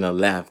 the making a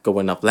laugh,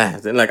 going up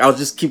last. And like I'll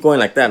just keep going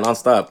like that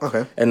nonstop.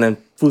 Okay. And then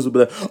fools will be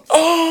like,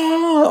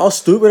 oh, all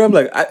stupid. I'm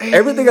like,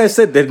 everything I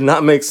said did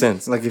not make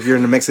sense. like if you're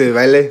in the Mexican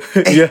baile.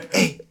 Yeah.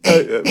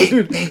 But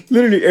dude,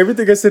 literally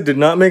everything I said did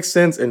not make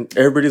sense. And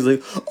everybody's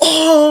like,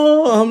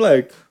 oh, I'm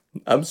like,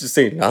 I'm just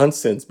saying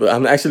nonsense, but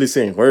I'm actually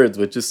saying words,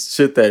 but just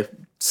shit that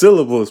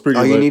syllables pretty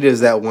All much. you need is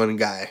that one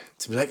guy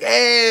to be like,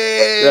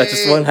 hey. Yeah,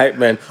 just one hype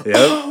man. Yep.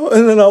 Oh,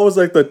 and then I was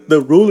like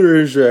the ruler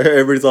and shit.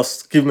 Everybody's all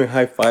giving me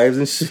high fives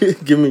and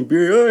shit. Give me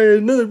beer. Oh,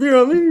 another beer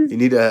on me. You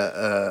need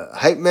a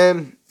hype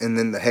man and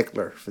then the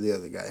heckler for the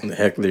other guy. The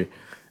heckler.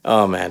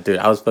 Oh man, dude,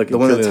 I was fucking The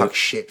one that killing talks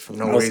shit for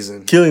no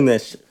reason. Killing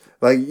that shit.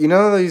 Like,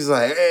 he's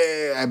like,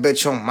 hey, I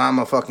bet your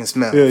mama fucking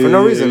smell. For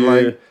no reason.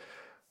 Like,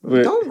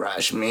 But, don't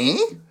rush me.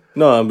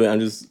 no, I'm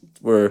just,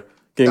 we're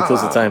getting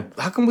close to time.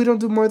 How come we don't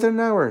do more than an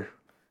hour?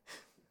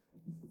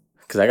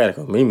 Because I gotta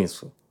go Mimi's.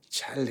 Fool.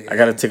 Chale. I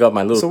gotta take out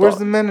my little So where's dog.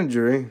 the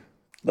manager, eh?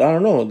 I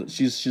don't know.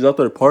 She's out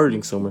there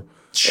partying somewhere.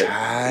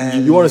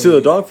 Chale. You want to see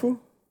the dog, fool?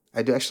 I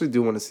actually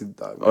do want to see the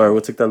dog. Alright,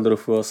 we'll take that little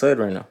fool outside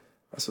right now.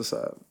 That's what's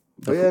up.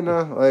 But yeah,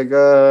 no, like,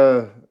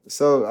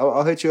 so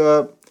I'll hit you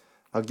up.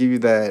 I'll give you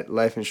that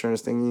life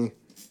insurance thingy.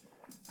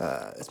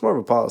 It's more of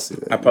a policy.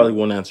 I probably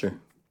won't answer.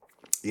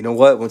 You know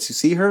what? Once you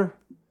see her,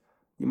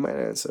 you might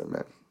answer,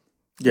 man.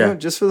 Yeah.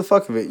 Just for the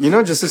fuck of it.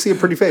 Just to see a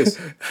pretty face.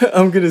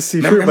 I'm gonna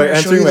see her Remember by I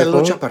showed answering you my that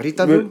little phone.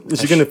 chaparrita, dude?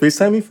 Is she gonna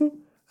FaceTime me, fool?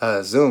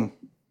 Zoom.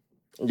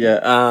 Yeah,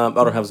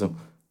 I don't have Zoom.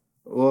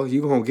 Well,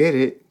 you gonna get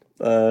it.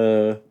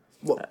 I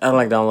don't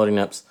like downloading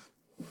apps.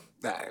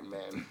 Alright,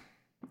 man.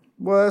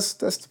 Well, that's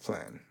the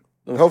plan.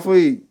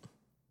 Hopefully,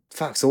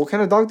 fuck. So, what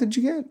kind of dog did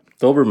you get?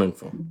 Doberman,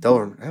 fool.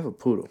 Doberman. I have a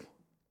poodle.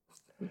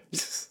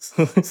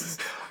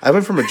 I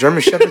went from a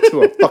German Shepherd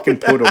to a fucking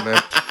poodle,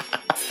 man.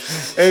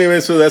 Anyway,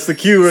 so that's the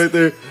cue right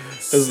there.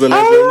 This is the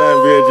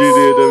 909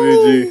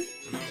 BIGDWG.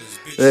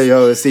 Hey,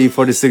 yo, it's the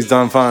E46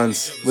 Don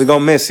Fonz. We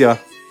gonna miss ya.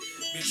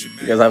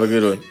 You guys have a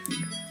good one.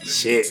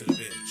 Shit.